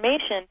right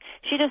information.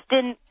 She just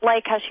didn't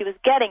like how she was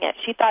getting it.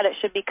 She thought it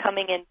should be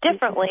coming in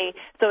differently,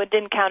 so it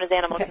didn't count as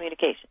animal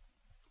communication.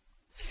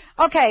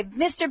 Okay,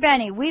 Mr.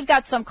 Benny, we've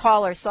got some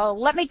callers, so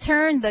let me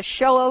turn the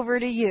show over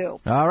to you.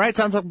 All right,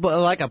 sounds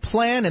like a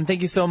plan, and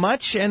thank you so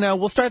much. And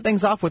we'll start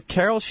things off with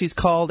Carol. She's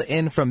called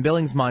in from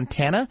Billings,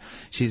 Montana.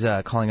 She's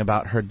calling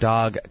about her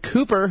dog,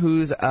 Cooper,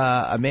 who's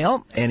a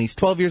male, and he's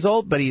 12 years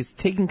old, but he's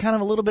taking kind of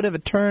a little bit of a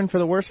turn for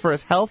the worse for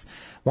his health.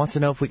 Wants to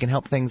know if we can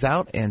help things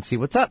out and see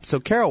what's up. So,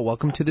 Carol,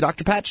 welcome to the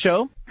Dr. Pat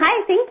Show.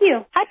 Hi, thank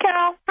you. Hi,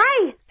 Carol.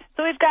 Hi.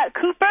 So we've got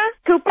Cooper.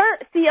 Cooper,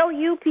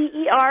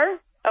 Couper.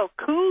 Oh,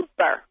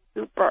 Cooper.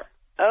 Cooper.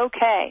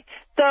 Okay.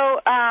 So,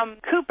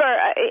 Cooper,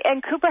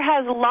 and Cooper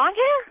has long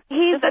hair?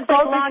 He's a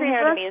golden long retriever.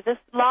 Hair to me. Is this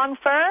long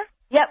fur?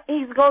 Yep,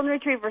 he's a golden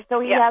retriever,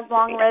 so he has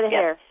long red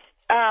hair.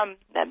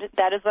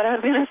 That is what I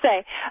was going to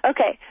say.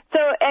 Okay. So,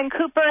 and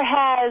Cooper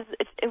has,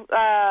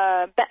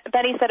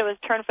 Benny said it was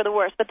turned for the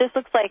worse, but this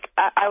looks like,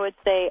 I would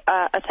say,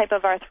 a type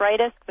of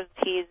arthritis, because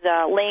he's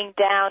laying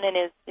down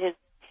and his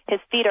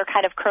feet are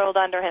kind of curled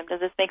under him.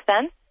 Does this make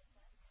sense?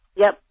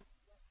 Yep.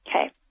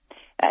 Okay.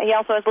 He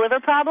also has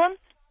liver problems?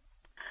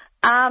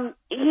 Not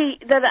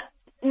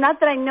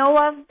that I know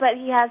of, but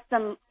he has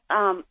some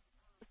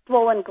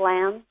swollen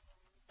glands.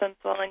 Some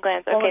swollen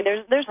glands. Okay,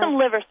 there's some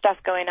liver stuff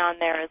going on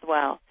there as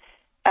well.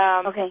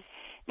 Okay.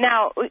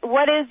 Now,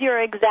 what is your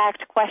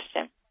exact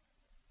question?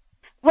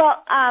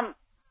 Well,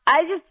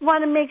 I just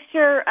want to make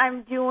sure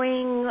I'm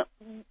doing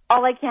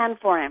all I can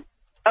for him.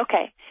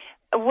 Okay.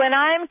 When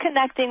I'm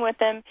connecting with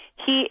him,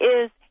 he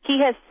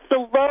has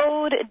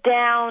slowed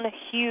down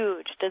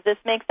huge. Does this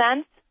make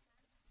sense?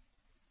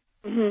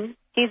 Mm-hmm.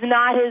 He's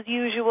not his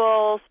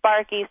usual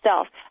sparky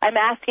self. I'm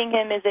asking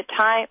him, is it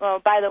time? Well,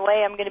 by the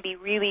way, I'm going to be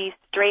really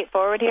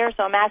straightforward here.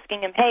 So I'm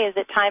asking him, hey, is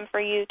it time for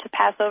you to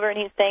pass over? And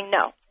he's saying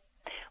no.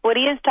 What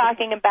he is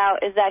talking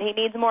about is that he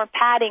needs more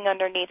padding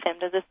underneath him.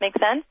 Does this make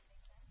sense?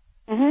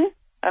 Mm-hmm.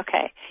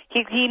 Okay.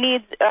 He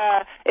needs,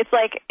 it's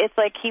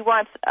like he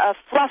wants a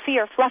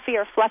fluffier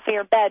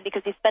bed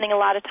because he's spending a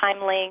lot of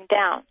time laying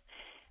down.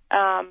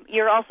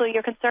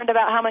 You're concerned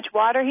about how much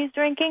water he's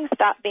drinking.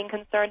 Stop being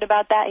concerned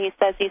about that. He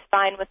says he's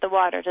fine with the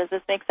water. Does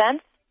this make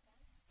sense?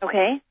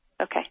 Okay.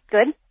 Okay.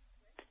 Good.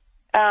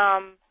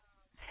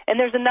 And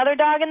there's another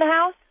dog in the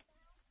house?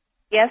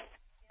 Yes.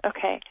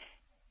 Okay.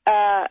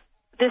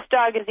 This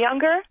dog is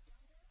younger?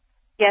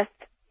 Yes.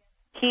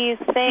 He's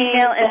saying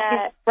female, and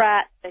that... she's a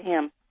brat to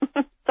him.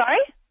 Sorry?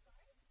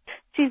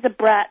 She's a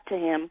brat to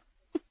him.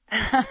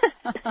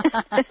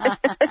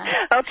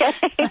 Okay.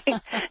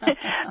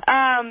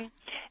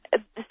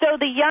 So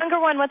the younger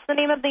one, what's the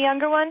name of the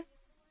younger one?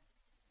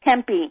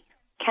 Tempe.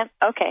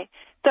 Okay.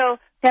 So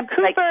Tempe,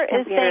 Cooper like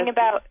is saying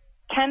about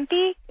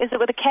Tempe. Is it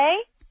with a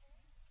K?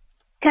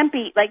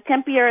 Tempe, like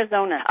Tempe,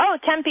 Arizona. Oh,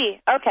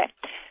 Tempe. Okay.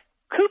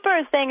 Cooper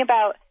is saying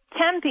about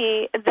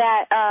Tempe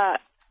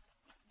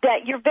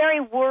that you're very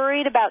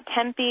worried about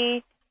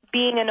Tempe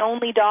being an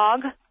only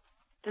dog.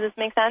 Does this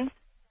make sense?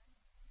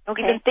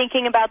 Okay. You've been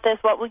thinking about this.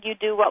 What will you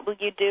do? What will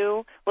you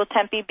do? Will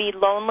Tempe be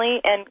lonely?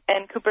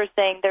 And Cooper's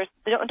saying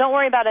don't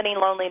worry about any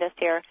loneliness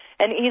here.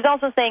 And he's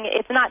also saying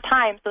it's not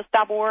time, so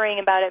stop worrying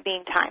about it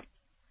being time.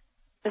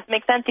 Does this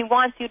make sense? He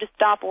wants you to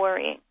stop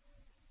worrying.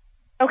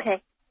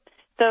 Okay.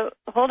 So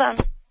hold on.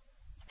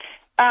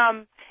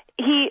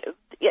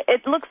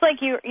 It looks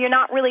like you're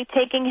not really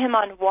taking him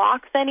on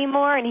walks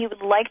anymore, and he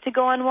would like to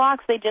go on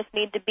walks. They just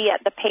need to be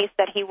at the pace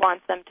that he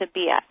wants them to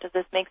be at. Does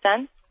this make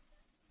sense?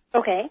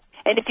 Okay.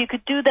 And if you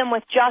could do them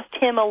with just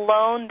him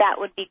alone, that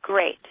would be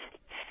great.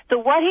 So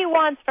what he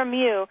wants from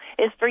you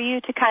is for you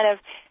to kind of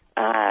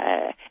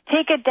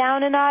take it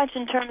down a notch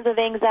in terms of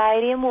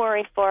anxiety and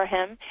worry for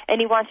him, and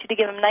he wants you to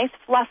give him nice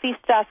fluffy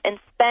stuff and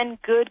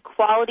spend good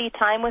quality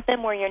time with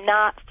him where you're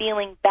not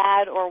feeling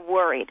bad or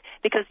worried,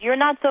 because you're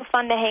not so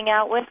fun to hang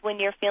out with when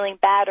you're feeling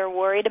bad or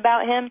worried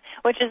about him,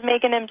 which is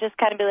making him just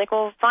kind of be like,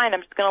 well, fine,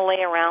 I'm just going to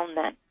lay around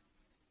then.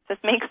 Does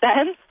this make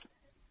sense?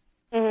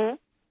 Mm-hmm.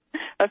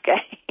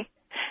 Okay.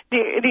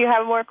 Do you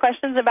have more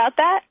questions about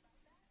that?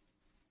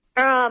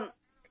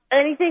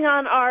 Anything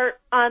on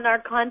our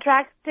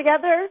contracts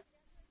together?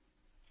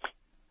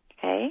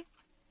 Okay.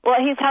 Well,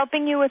 he's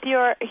helping you with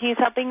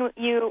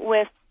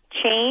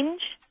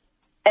change,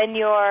 and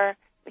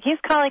he's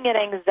calling it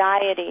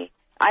anxiety.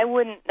 I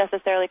wouldn't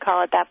necessarily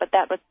call it that, but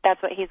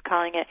that's what he's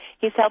calling it.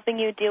 He's helping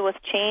you deal with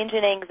change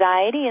and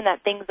anxiety, and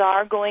that things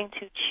are going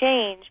to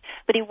change,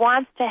 but he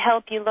wants to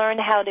help you learn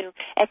how to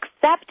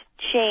accept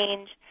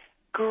change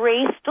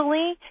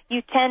gracefully.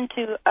 You tend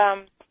to,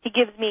 he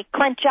gives me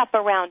clench up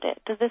around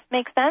it. Does this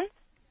make sense?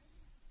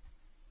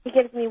 He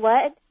gives me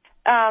what?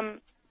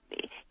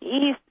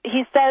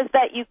 He says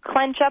that you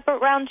clench up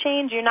around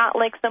change. You're not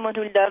like someone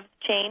who loves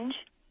change.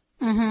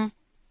 Mm-hmm.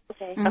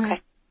 Okay. Mm-hmm.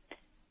 Okay.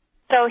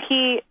 So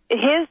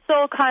his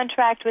soul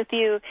contract with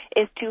you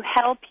is to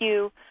help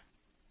you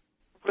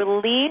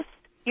release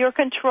your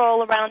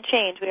control around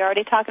change. We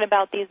already talked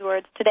about these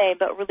words today,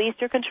 but release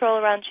your control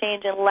around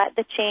change and let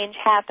the change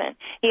happen.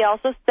 He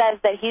also says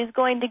that he's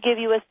going to give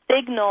you a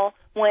signal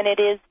when it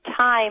is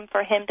time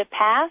for him to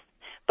pass,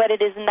 but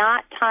it is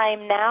not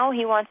time now.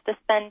 He wants to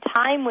spend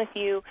time with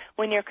you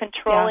when you're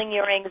controlling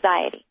your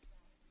anxiety.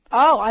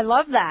 Oh, I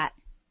love that.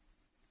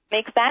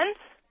 Make sense?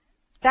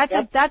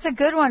 That's a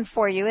good one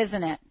for you,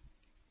 isn't it?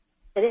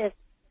 It is.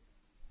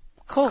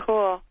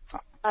 Cool.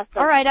 Awesome.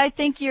 All right, I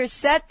think you're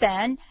set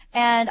then,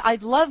 and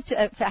I'd love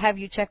to have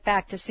you check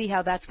back to see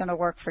how that's going to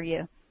work for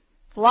you.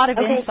 A lot of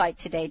insight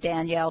today,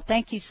 Danielle.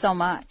 Thank you so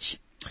much.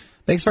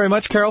 Thanks very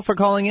much, Carol, for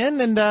calling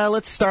in. And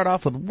let's start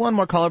off with one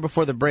more caller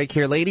before the break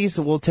here, ladies.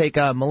 We'll take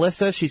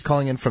Melissa. She's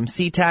calling in from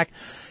SeaTac,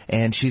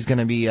 and she's going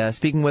to be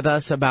speaking with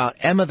us about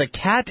Emma the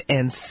cat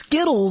and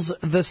Skittles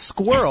the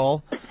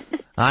squirrel.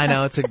 I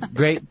know, it's a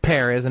great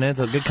pair, isn't it? It's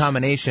a good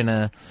combination.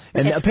 And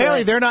it's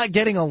apparently good. they're not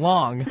getting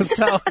along.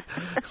 So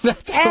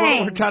that's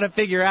what we're trying to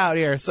figure out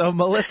here. So,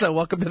 Melissa,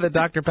 welcome to the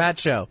Dr. Pat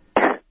Show.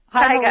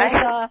 Hi,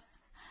 Melissa.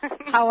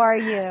 How are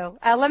you?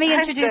 Let me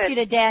introduce you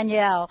to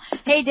Danielle.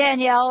 Hey,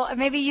 Danielle,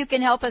 maybe you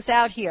can help us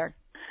out here.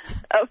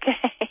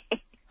 Okay.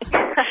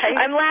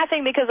 I'm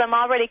laughing because I'm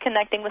already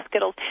connecting with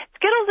Skittles.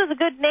 Skittles is a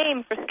good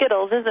name for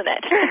Skittles, isn't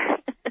it?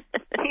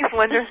 He's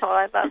wonderful.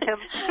 I love him.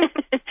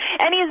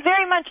 And he's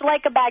very much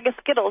like a bag of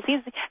Skittles.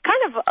 He's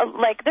kind of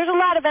like, there's a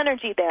lot of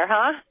energy there,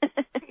 huh?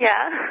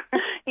 Yeah.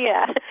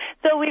 Yeah.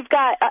 So we've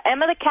got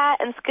Emma the cat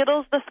and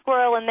Skittles the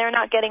squirrel, and they're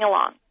not getting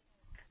along.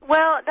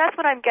 Well, that's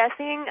what I'm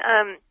guessing.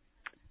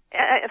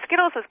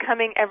 Skittles was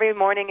coming every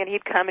morning, and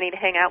he'd come and he'd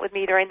hang out with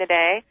me during the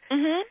day.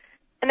 Mm-hmm.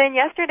 And then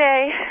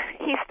yesterday,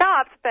 he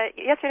stopped, but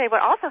yesterday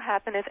what also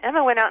happened is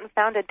Emma went out and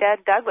found a dead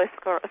Douglas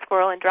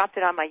squirrel and dropped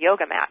it on my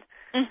yoga mat.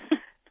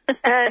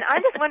 And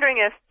I'm just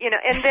wondering if,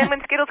 and then when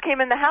Skittles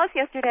came in the house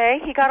yesterday,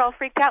 he got all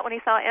freaked out when he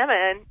saw Emma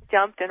and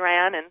jumped and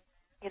ran, and,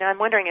 I'm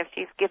wondering if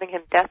she's giving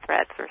him death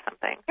threats or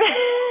something.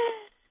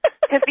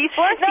 Because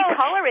before she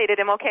tolerated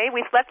him, okay?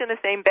 We slept in the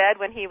same bed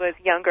when he was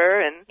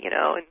younger, and,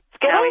 and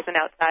now he's an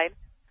outside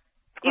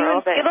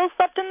squirrel. You and Skittles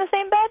slept in the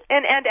same bed?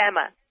 And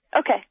Emma.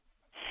 Okay.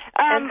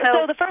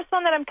 So the first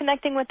one that I'm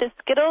connecting with is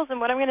Skittles,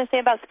 and what I'm going to say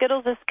about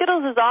Skittles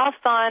is all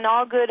fun,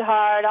 all good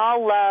heart,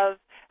 all love.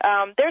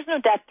 There's no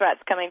death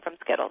threats coming from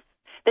Skittles.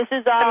 This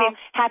is all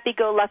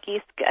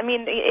happy-go-lucky. I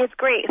mean, it's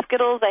great.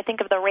 Skittles, I think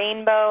of the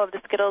rainbow of the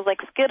Skittles.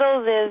 Like,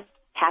 Skittles is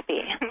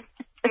happy.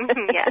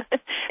 Yeah.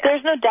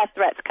 There's no death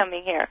threats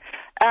coming here.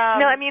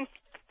 No, I mean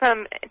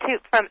from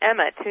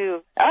Emma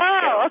to...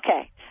 Oh,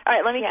 okay. All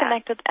right, let me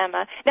connect with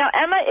Emma. Now,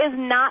 Emma is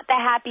not the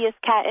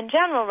happiest cat in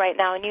general right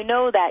now, and you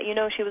know that. You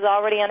know she was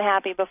already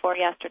unhappy before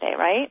yesterday,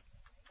 right?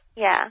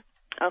 Yeah.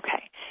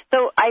 Okay.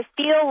 So I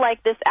feel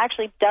like this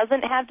actually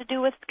doesn't have to do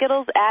with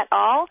Skittles at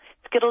all.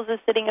 Skittles is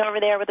sitting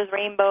over there with his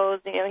rainbows.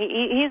 You know,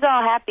 he's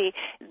all happy.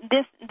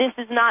 This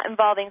is not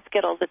involving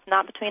Skittles. It's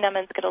not between Emma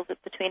and Skittles.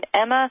 It's between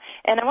Emma,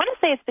 and I want to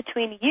say it's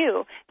between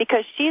you,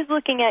 because she's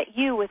looking at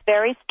you with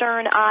very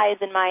stern eyes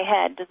in my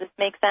head. Does this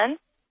make sense?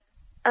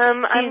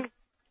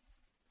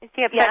 Is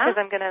she upset because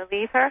I'm going to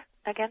leave her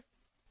again?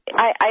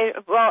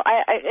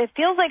 It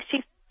feels like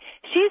she's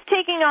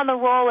taking on the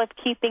role of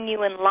keeping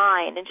you in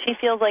line, and she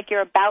feels like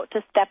you're about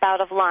to step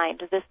out of line.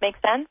 Does this make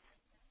sense?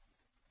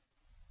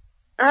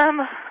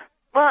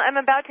 Well, I'm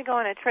about to go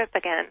on a trip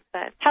again,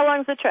 but... How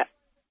long's the trip?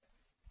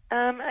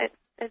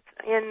 It's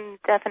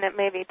indefinite,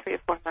 maybe 3 or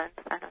 4 months.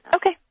 I don't know.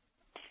 Okay.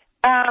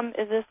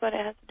 Is this what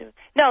it has to do with?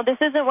 No, this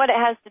isn't what it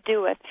has to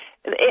do with.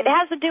 It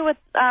has to do with,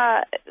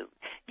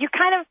 you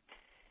kind of...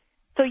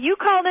 So you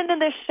called into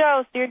this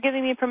show, so you're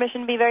giving me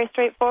permission to be very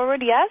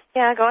straightforward, yes?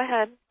 Yeah, go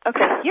ahead.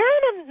 Okay.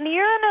 You're in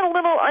a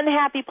little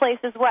unhappy place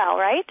as well,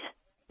 right?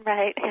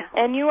 Right, yeah.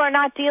 And you are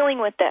not dealing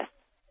with this.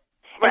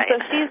 Right.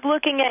 And so she's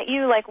looking at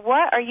you like,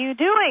 what are you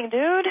doing,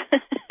 dude?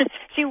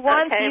 She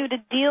wants you to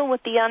deal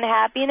with the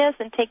unhappiness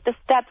and take the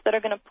steps that are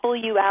going to pull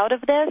you out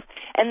of this,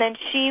 and then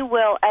she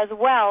will as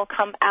well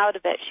come out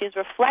of it. She's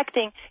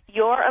reflecting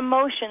your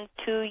emotions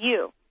to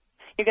you.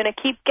 You're going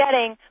to keep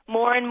getting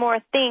more and more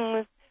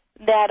things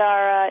that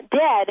are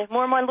dead,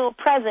 more and more little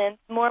presents,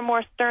 more and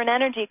more stern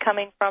energy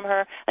coming from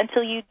her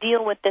until you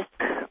deal with this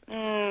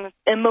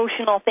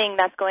emotional thing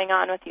that's going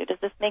on with you. Does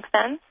this make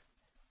sense?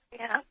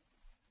 Yeah.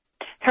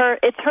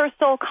 It's her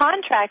sole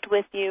contract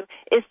with you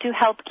is to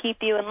help keep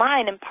you in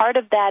line, and part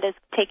of that is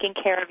taking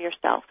care of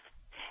yourself.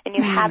 And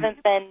you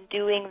haven't been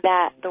doing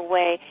that the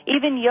way.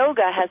 Even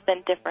yoga has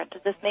been different.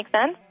 Does this make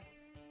sense?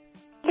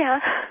 Yeah.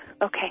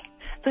 Okay.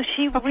 So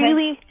she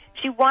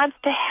wants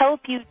to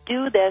help you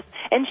do this,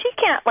 and she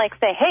can't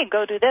say, hey,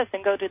 go do this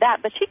and go do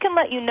that, but she can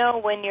let you know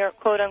when you're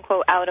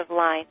quote-unquote out of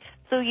line.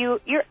 So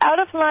you're out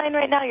of line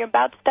right now. You're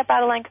about to step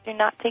out of line because you're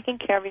not taking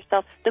care of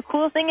yourself. The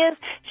cool thing is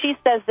she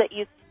says that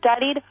you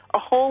studied a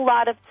whole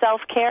lot of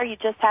self-care. You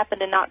just happen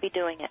to not be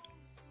doing it.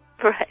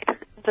 Right.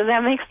 Does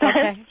that make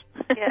sense?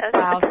 Okay. Yes.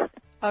 Wow.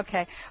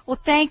 Okay. Well,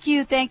 thank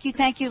you.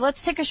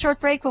 Let's take a short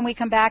break. When we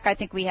come back, I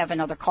think we have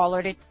another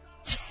caller to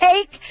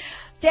take.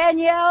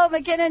 Danielle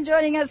MacKinnon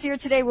joining us here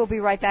today. We'll be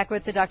right back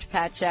with the Dr.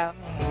 Pat Show.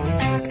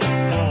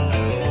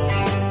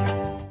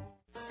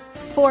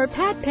 For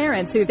pet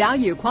parents who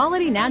value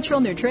quality natural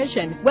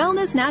nutrition,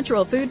 Wellness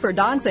Natural Food for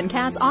Dogs and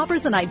Cats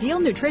offers an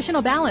ideal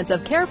nutritional balance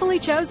of carefully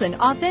chosen,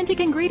 authentic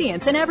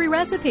ingredients in every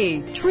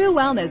recipe. True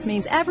wellness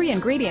means every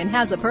ingredient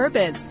has a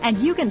purpose, and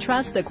you can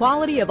trust the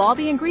quality of all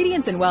the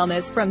ingredients in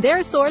wellness from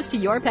their source to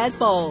your pet's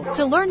bowl.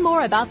 To learn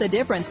more about the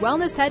difference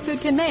wellness pet food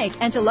can make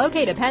and to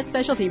locate a pet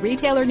specialty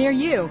retailer near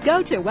you,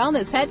 go to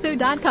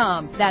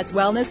wellnesspetfood.com. That's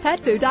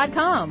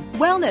wellnesspetfood.com.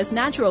 Wellness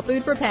Natural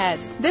Food for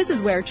Pets. This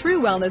is where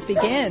true wellness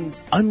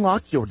begins.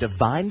 Unlock your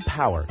divine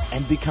power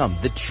and become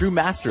the true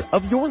master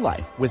of your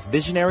life with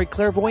visionary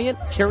clairvoyant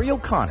Carrie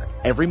O'Connor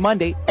every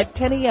Monday at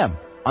 10 a.m.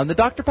 on The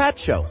Dr. Pat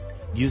Show.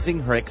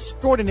 Using her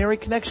extraordinary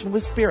connection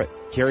with Spirit,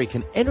 Carrie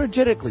can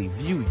energetically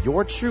view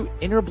your true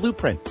inner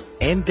blueprint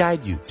and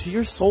guide you to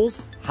your soul's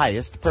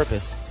highest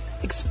purpose.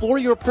 Explore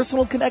your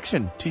personal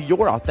connection to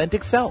your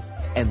authentic self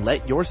and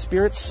let your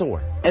spirit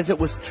soar as it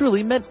was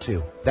truly meant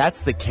to.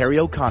 That's The Carrie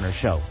O'Connor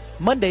Show,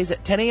 Mondays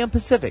at 10 a.m.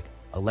 Pacific,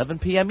 11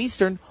 p.m.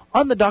 Eastern,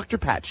 on The Dr.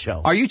 Pat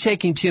Show. Are you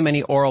taking too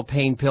many oral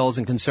pain pills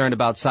and concerned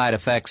about side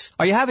effects?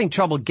 Are you having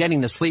trouble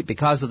getting to sleep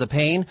because of the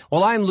pain?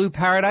 Well, I'm Lou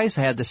Paradise.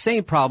 I had the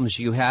same problems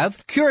you have.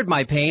 Cured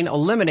my pain,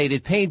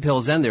 eliminated pain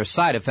pills and their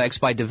side effects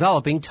by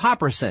developing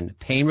Topricin,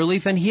 pain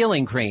relief and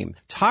healing cream.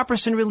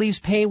 Topricin relieves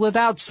pain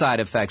without side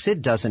effects.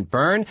 It doesn't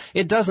burn,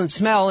 it doesn't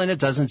smell, and it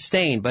doesn't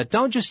stain. But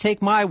don't just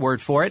take my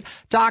word for it.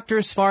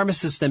 Doctors,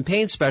 pharmacists, and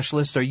pain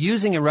specialists are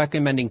using and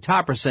recommending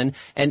Topricin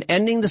and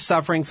ending the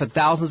suffering for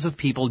thousands of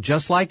people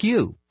just like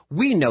you.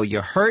 We know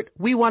you're hurt.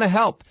 We want to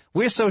help.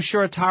 We're so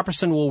sure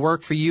Topricin will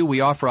work for you, we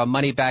offer a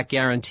money-back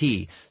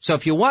guarantee. So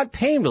if you want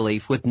pain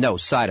relief with no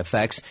side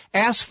effects,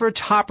 ask for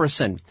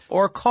Topricin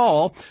or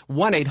call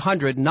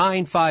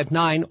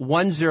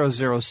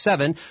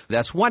 1-800-959-1007.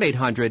 That's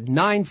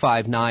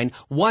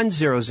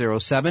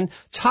 1-800-959-1007.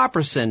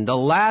 Topricin, the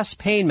last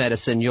pain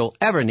medicine you'll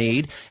ever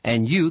need,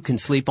 and you can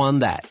sleep on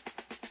that.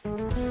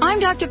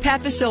 I'm Dr.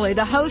 Pat Vasili,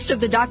 the host of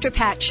the Dr.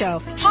 Pat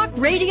Show. Talk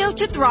radio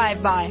to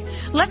thrive by.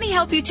 Let me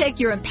help you take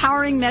your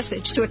empowering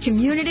message to a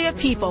community of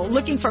people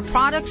looking for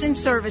products and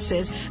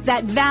services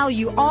that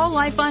value all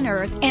life on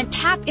earth and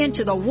tap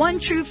into the one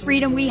true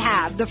freedom we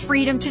have, the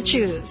freedom to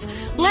choose.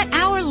 Let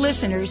our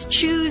listeners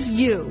choose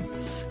you.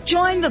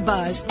 Join the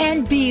buzz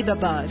and be the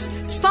buzz.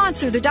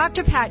 Sponsor the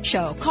Dr. Pat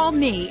Show. Call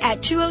me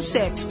at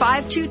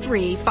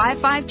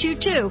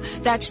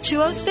 206-523-5522. That's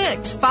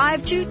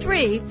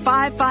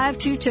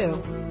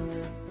 206-523-5522.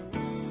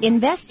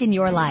 Invest in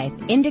your life.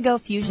 Indigo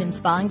Fusion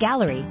Spa and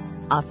Gallery,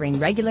 offering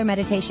regular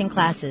meditation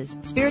classes,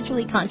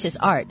 spiritually conscious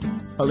art,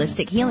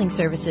 holistic healing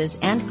services,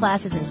 and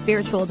classes in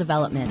spiritual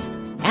development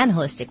and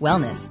holistic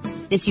wellness.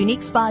 This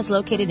unique spa is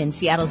located in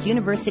Seattle's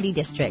University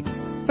District.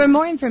 For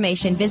more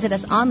information, visit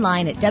us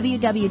online at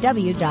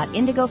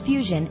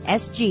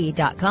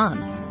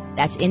www.indigofusionsg.com.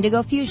 That's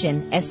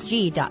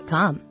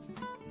indigofusionsg.com.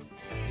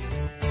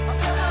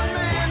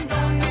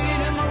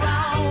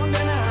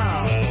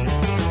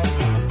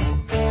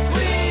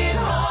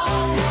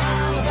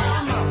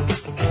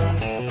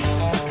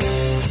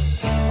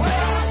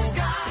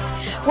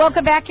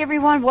 Welcome back,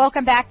 everyone.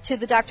 Welcome back to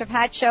the Dr.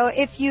 Pat Show.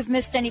 If you've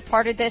missed any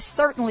part of this,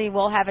 certainly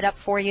we'll have it up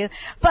for you.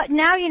 But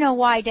now you know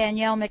why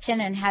Danielle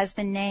MacKinnon has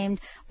been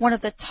named one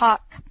of the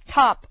top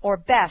or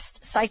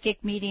best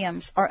psychic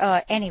mediums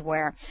or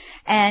anywhere.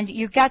 And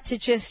you got to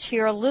just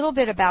hear a little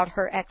bit about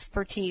her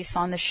expertise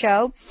on the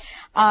show.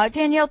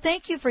 Danielle,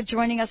 thank you for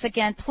joining us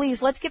again.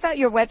 Please, let's give out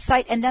your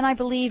website. And then I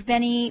believe,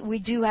 Benny, we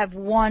do have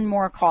one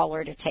more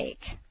caller to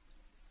take.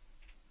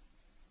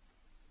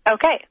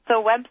 Okay,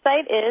 so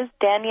website is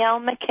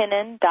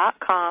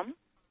DanielleMacKinnon.com,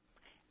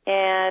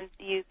 and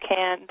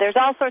there's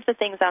all sorts of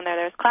things on there.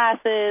 There's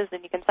classes,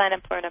 and you can sign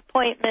up for an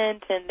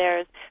appointment, and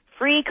there's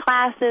free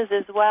classes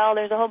as well.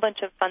 There's a whole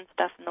bunch of fun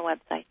stuff on the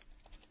website.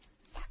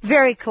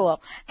 Very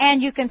cool.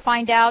 And you can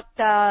find out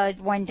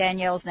when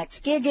Danielle's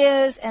next gig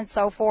is and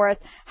so forth,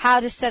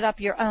 how to set up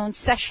your own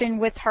session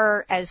with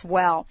her as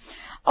well.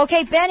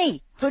 Okay,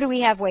 Benny, who do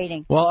we have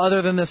waiting? Well,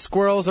 other than the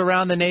squirrels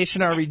around the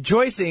nation are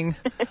rejoicing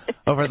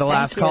over the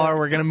last caller,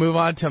 we're going to move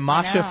on to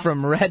Masha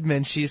from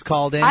Redmond. She's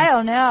called in. I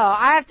don't know.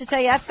 I have to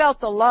tell you, I felt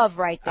the love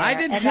right there. I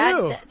did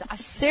too.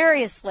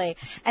 Seriously.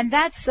 And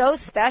that's so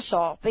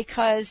special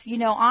because,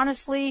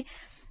 honestly,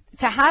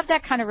 to have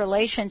that kind of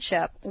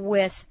relationship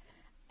with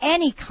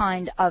any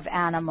kind of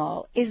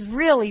animal is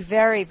really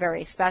very,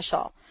 very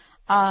special.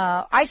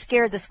 I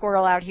scared the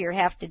squirrel out here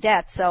half to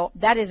death, so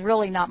that is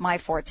really not my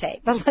forte.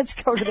 But let's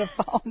go to the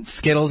phone.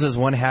 Skittles is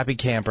one happy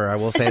camper, I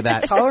will say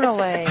that.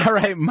 Totally. All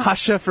right,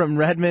 Masha from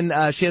Redmond.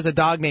 She has a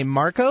dog named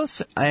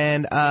Marcos,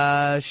 and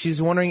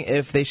she's wondering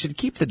if they should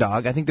keep the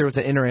dog. I think there was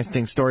an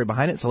interesting story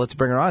behind it, so let's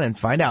bring her on and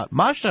find out.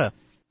 Masha.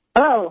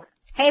 Hello.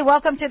 Hey,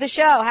 welcome to the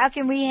show. How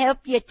can we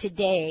help you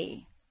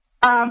today?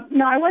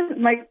 No, I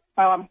wasn't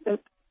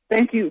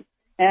thank you.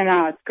 And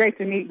it's great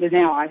to meet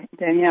Danielle.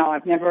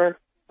 I've never...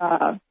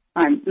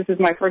 this is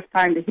my first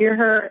time to hear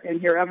her and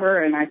hear of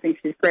her, and I think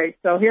she's great.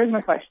 So here's my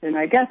question.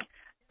 I guess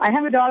I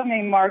have a dog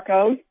named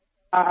Marco.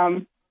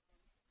 I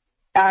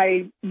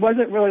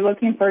wasn't really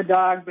looking for a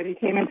dog, but he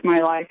came into my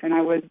life, and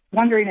I was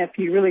wondering if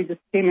he really just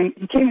came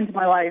into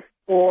my life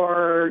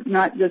for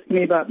not just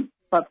me, but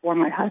for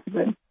my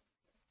husband.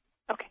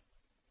 Okay.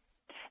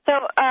 So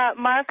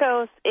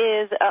Marcos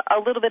is a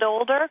little bit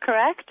older,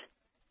 correct?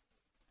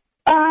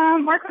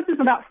 Marcos is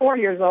about 4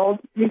 years old.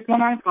 He's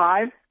going on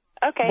 5.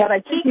 Okay. But I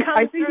think he's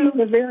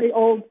a very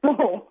old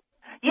soul.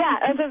 Yeah,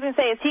 I was going to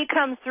say, he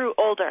comes through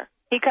older.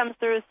 He comes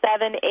through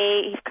 7, 8.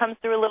 He comes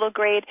through a little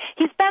grade.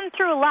 He's been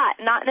through a lot,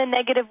 not in a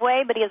negative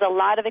way, but he has a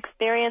lot of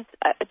experience.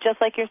 Just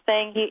like you're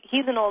saying,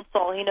 he's an old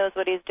soul. He knows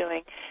what he's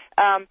doing.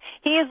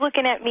 He is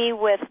looking at me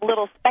with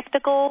little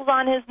spectacles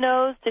on his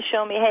nose to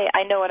show me, hey,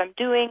 I know what I'm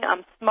doing.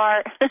 I'm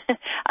smart.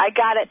 I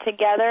got it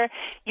together.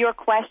 Your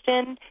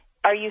question,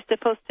 are you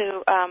supposed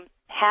to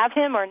have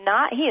him or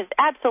not? He is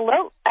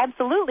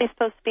absolutely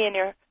supposed to be in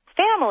your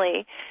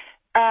family.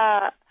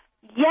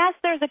 Yes,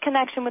 there's a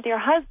connection with your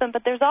husband,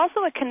 but there's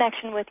also a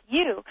connection with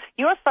you.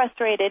 You're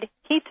frustrated,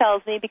 he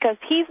tells me, because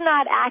he's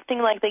not acting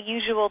like the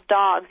usual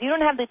dogs. You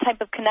don't have the type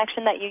of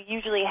connection that you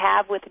usually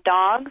have with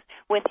dogs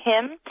with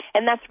him,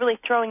 and that's really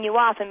throwing you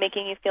off and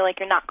making you feel like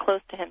you're not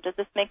close to him. Does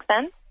this make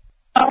sense?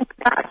 Oh,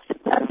 gosh,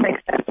 it does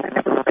make sense. I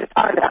never really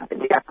thought about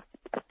it, yeah.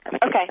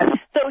 Okay,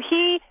 so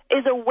he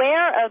is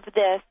aware of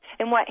this,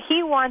 and what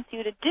he wants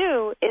you to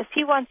do is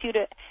he wants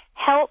to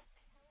help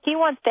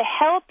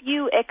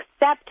you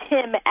accept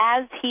him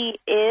as he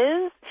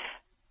is,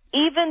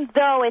 even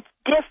though it's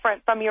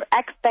different from your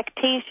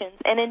expectations.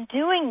 And in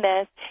doing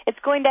this, it's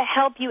going to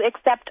help you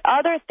accept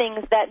other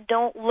things that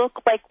don't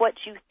look like what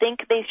you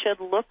think they should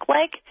look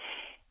like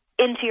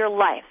into your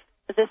life.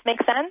 Does this make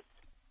sense?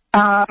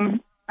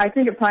 I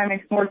think it probably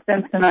makes more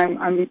sense than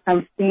I'm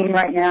seeing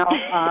right now.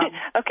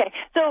 Okay.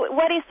 So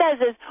what he says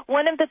is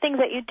one of the things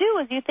that you do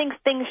is you think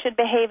things should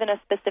behave in a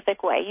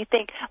specific way. You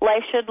think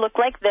life should look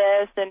like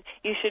this, and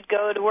you should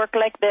go to work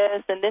like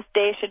this, and this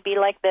day should be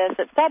like this,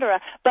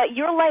 etc. But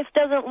your life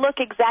doesn't look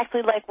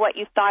exactly like what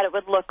you thought it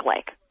would look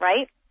like,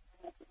 right?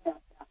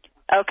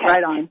 Okay.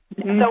 Right on.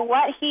 Mm-hmm. So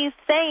what he's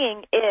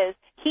saying is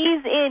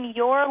he's in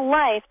your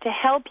life to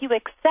help you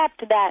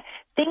accept that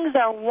things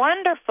are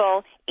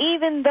wonderful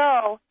even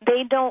though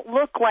they don't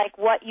look like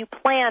what you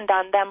planned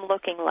on them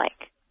looking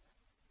like.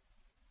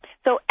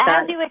 So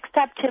as you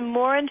accept him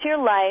more into your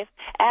life,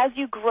 as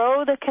you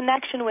grow the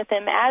connection with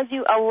him, as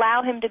you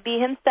allow him to be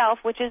himself,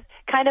 which is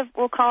kind of,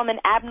 we'll call him an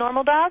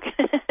abnormal dog,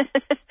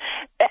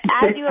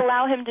 as you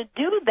allow him to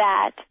do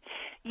that,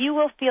 you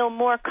will feel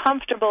more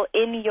comfortable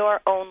in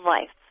your own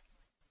life.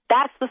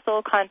 That's the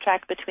soul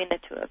contract between the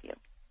two of you.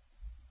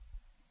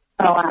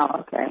 Oh,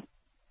 wow, okay.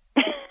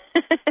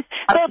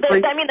 So,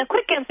 the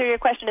quick answer to your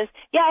question is,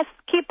 yes,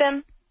 keep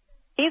him.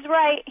 He's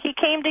right. He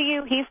came to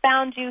you. He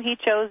found you. He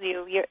chose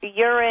you.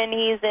 You're in.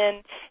 He's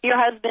in. Your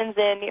husband's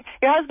in.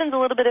 Your husband's a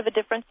little bit of a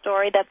different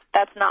story.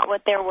 That's not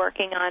what they're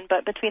working on.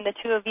 But between the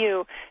two of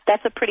you,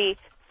 that's a pretty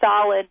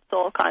solid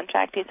soul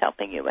contract he's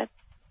helping you with.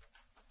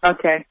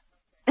 Okay,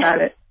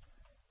 got it.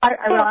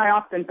 I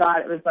often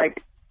thought it was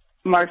like,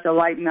 Marcia,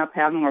 lighten up,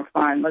 have more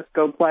fun. Let's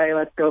go play.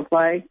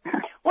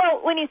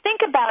 Well, when you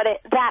think about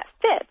it, that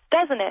fits,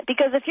 doesn't it?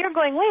 Because if you're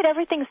going, wait,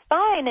 everything's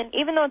fine, and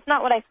even though it's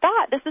not what I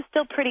thought, this is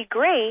still pretty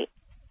great,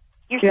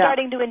 you're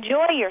starting to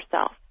enjoy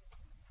yourself.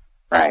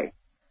 Right.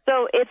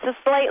 So it's a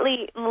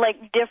slightly,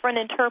 different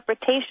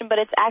interpretation, but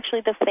it's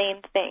actually the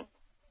same thing.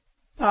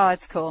 Oh,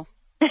 it's cool.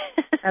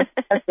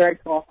 That's very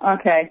cool.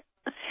 Okay.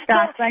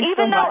 Gosh, so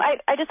even though,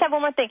 I just have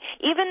one more thing.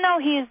 Even though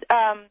he's,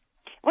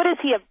 what is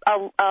he,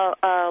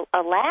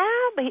 a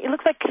lab? He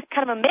looks like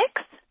kind of a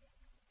mix?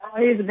 Oh,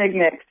 he's a big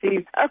mix.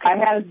 I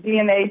had his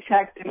DNA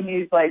checked, and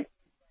he's like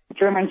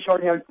German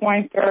short-haired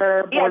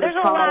pointer. Yeah, there's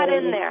a lot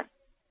in there.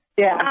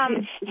 Yeah.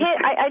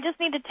 I just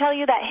need to tell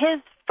you that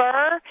his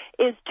fur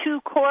is too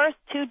coarse,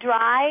 too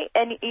dry,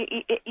 and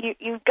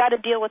you've got to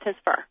deal with his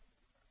fur.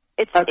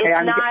 It's not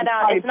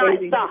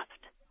soft.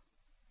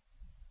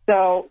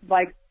 So,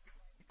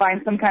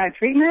 find some kind of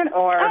treatment,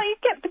 or? Oh, you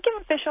give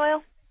him fish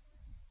oil.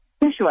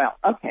 Fish oil,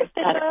 okay.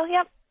 Fish oil,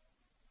 yep.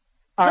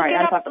 All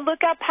right. Look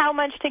up how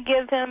much to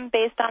give him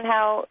based on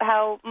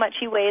how much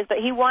he weighs, but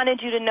he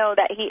wanted you to know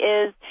that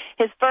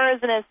his fur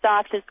isn't as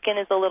soft, his skin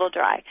is a little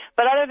dry.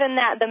 But other than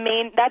that,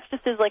 that's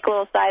just his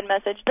little side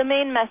message. The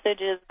main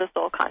message is the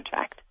soul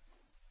contract.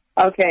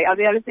 Okay.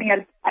 The other thing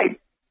is,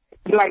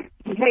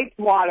 he hates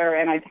water,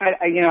 and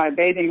I'm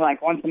bathing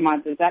once a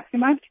month. Is that too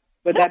much?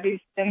 Would that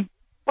be thin?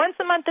 Once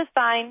a month is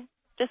fine.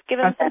 Just give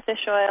him some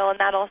fish oil, and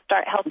that'll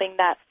start helping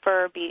that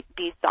fur be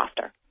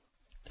softer.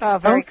 Oh,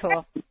 very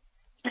cool.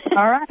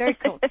 All right. Very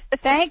cool.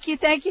 Thank you.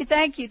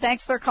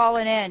 Thanks for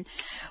calling in.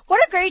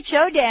 What a great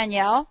show,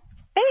 Danielle.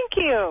 Thank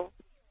you.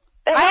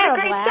 And I had a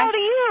great show to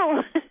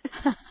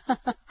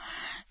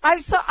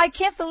you. I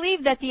can't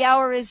believe that the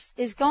hour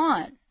is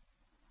gone.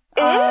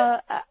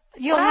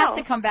 You'll have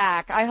to come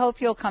back. I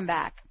hope you'll come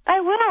back.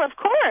 I will, of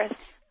course.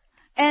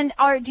 And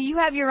do you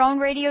have your own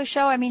radio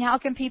show? I mean, how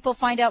can people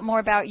find out more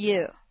about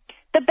you?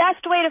 The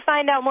best way to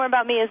find out more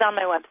about me is on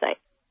my website.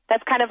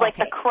 That's kind of like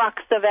the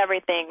crux of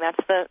everything. That's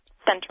the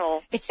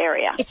central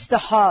area. It's the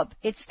hub.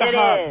 It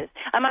is.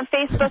 I'm on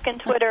Facebook and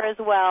Twitter as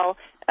well.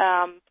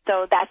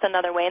 So that's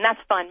another way. And that's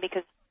fun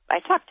because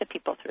I talk to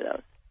people through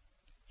those.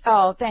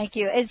 Oh, thank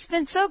you. It's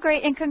been so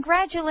great. And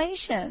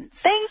congratulations.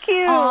 Thank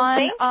you.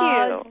 Thank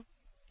you.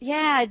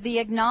 Yeah, the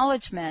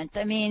acknowledgement.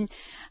 I mean,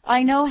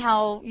 I know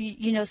how,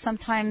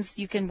 sometimes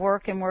you can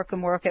work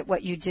at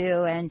what you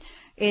do, and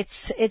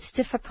it's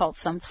difficult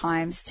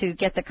sometimes to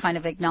get the kind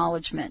of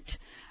acknowledgement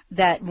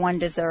that one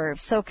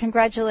deserves. So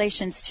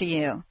congratulations to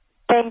you.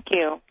 Thank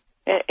you.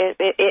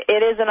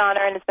 It is an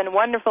honor, and it's been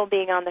wonderful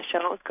being on the show.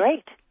 It was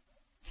great.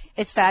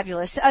 It's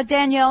fabulous.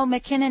 Danielle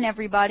MacKinnon,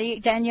 everybody.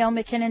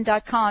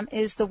 DanielleMacKinnon.com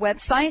is the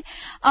website.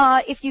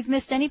 If you've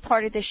missed any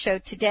part of this show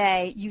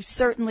today, you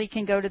certainly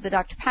can go to the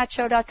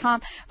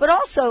drpatshow.com. But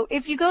also,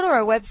 if you go to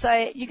our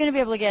website, you're going to be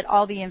able to get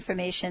all the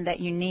information that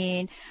you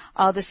need,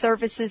 the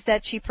services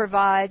that she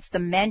provides, the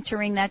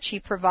mentoring that she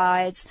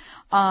provides,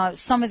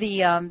 some of the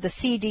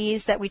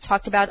CDs that we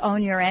talked about.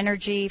 Own Your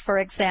Energy, for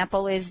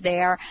example, is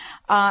there.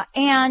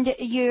 And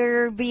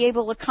you'll be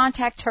able to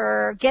contact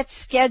her, get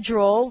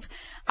scheduled.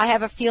 I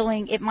have a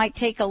feeling it might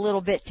take a little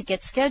bit to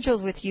get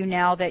scheduled with you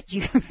now that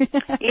you...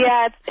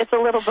 Yeah, it's a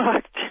little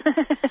booked.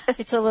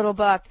 It's a little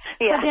booked.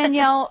 Yeah. So,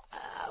 Danielle,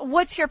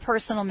 what's your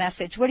personal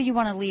message? What do you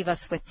want to leave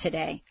us with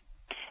today?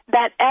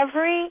 That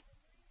everything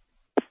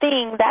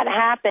that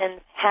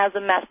happens has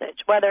a message,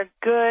 whether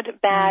good,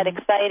 bad,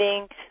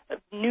 exciting,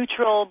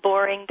 neutral,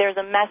 boring. There's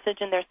a message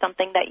and there's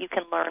something that you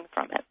can learn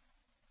from it.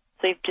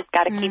 So you've just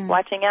got to keep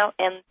watching out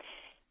and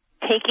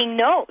taking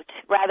note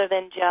rather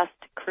than just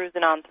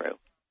cruising on through.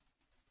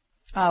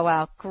 Oh,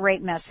 wow.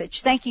 Great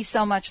message. Thank you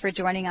so much for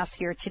joining us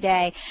here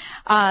today.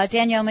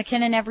 Danielle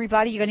MacKinnon,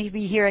 everybody, you're going to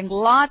be hearing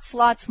lots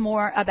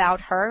more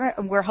about her.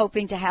 And we're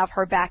hoping to have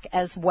her back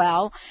as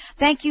well.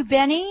 Thank you,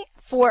 Benny,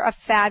 for a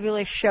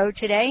fabulous show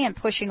today and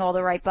pushing all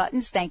the right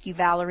buttons. Thank you,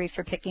 Valerie,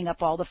 for picking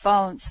up all the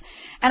phones.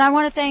 And I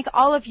want to thank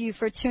all of you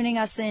for tuning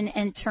us in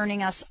and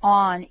turning us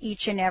on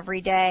each and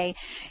every day.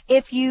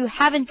 If you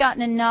haven't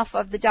gotten enough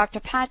of the Dr.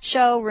 Pat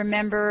Show,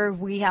 remember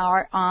we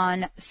are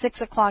on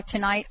 6 o'clock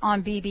tonight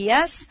on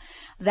BBS.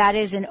 That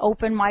is an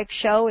open mic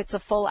show. It's a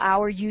full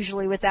hour,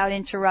 usually without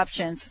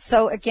interruptions.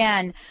 So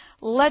again,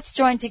 let's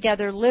join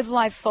together, live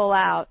life full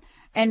out,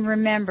 and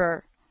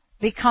remember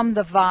become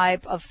the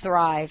vibe of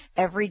Thrive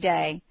every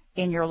day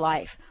in your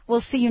life.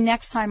 We'll see you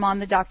next time on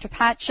the Dr.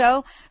 Pat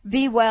Show.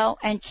 Be well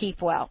and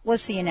keep well. We'll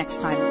see you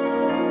next time.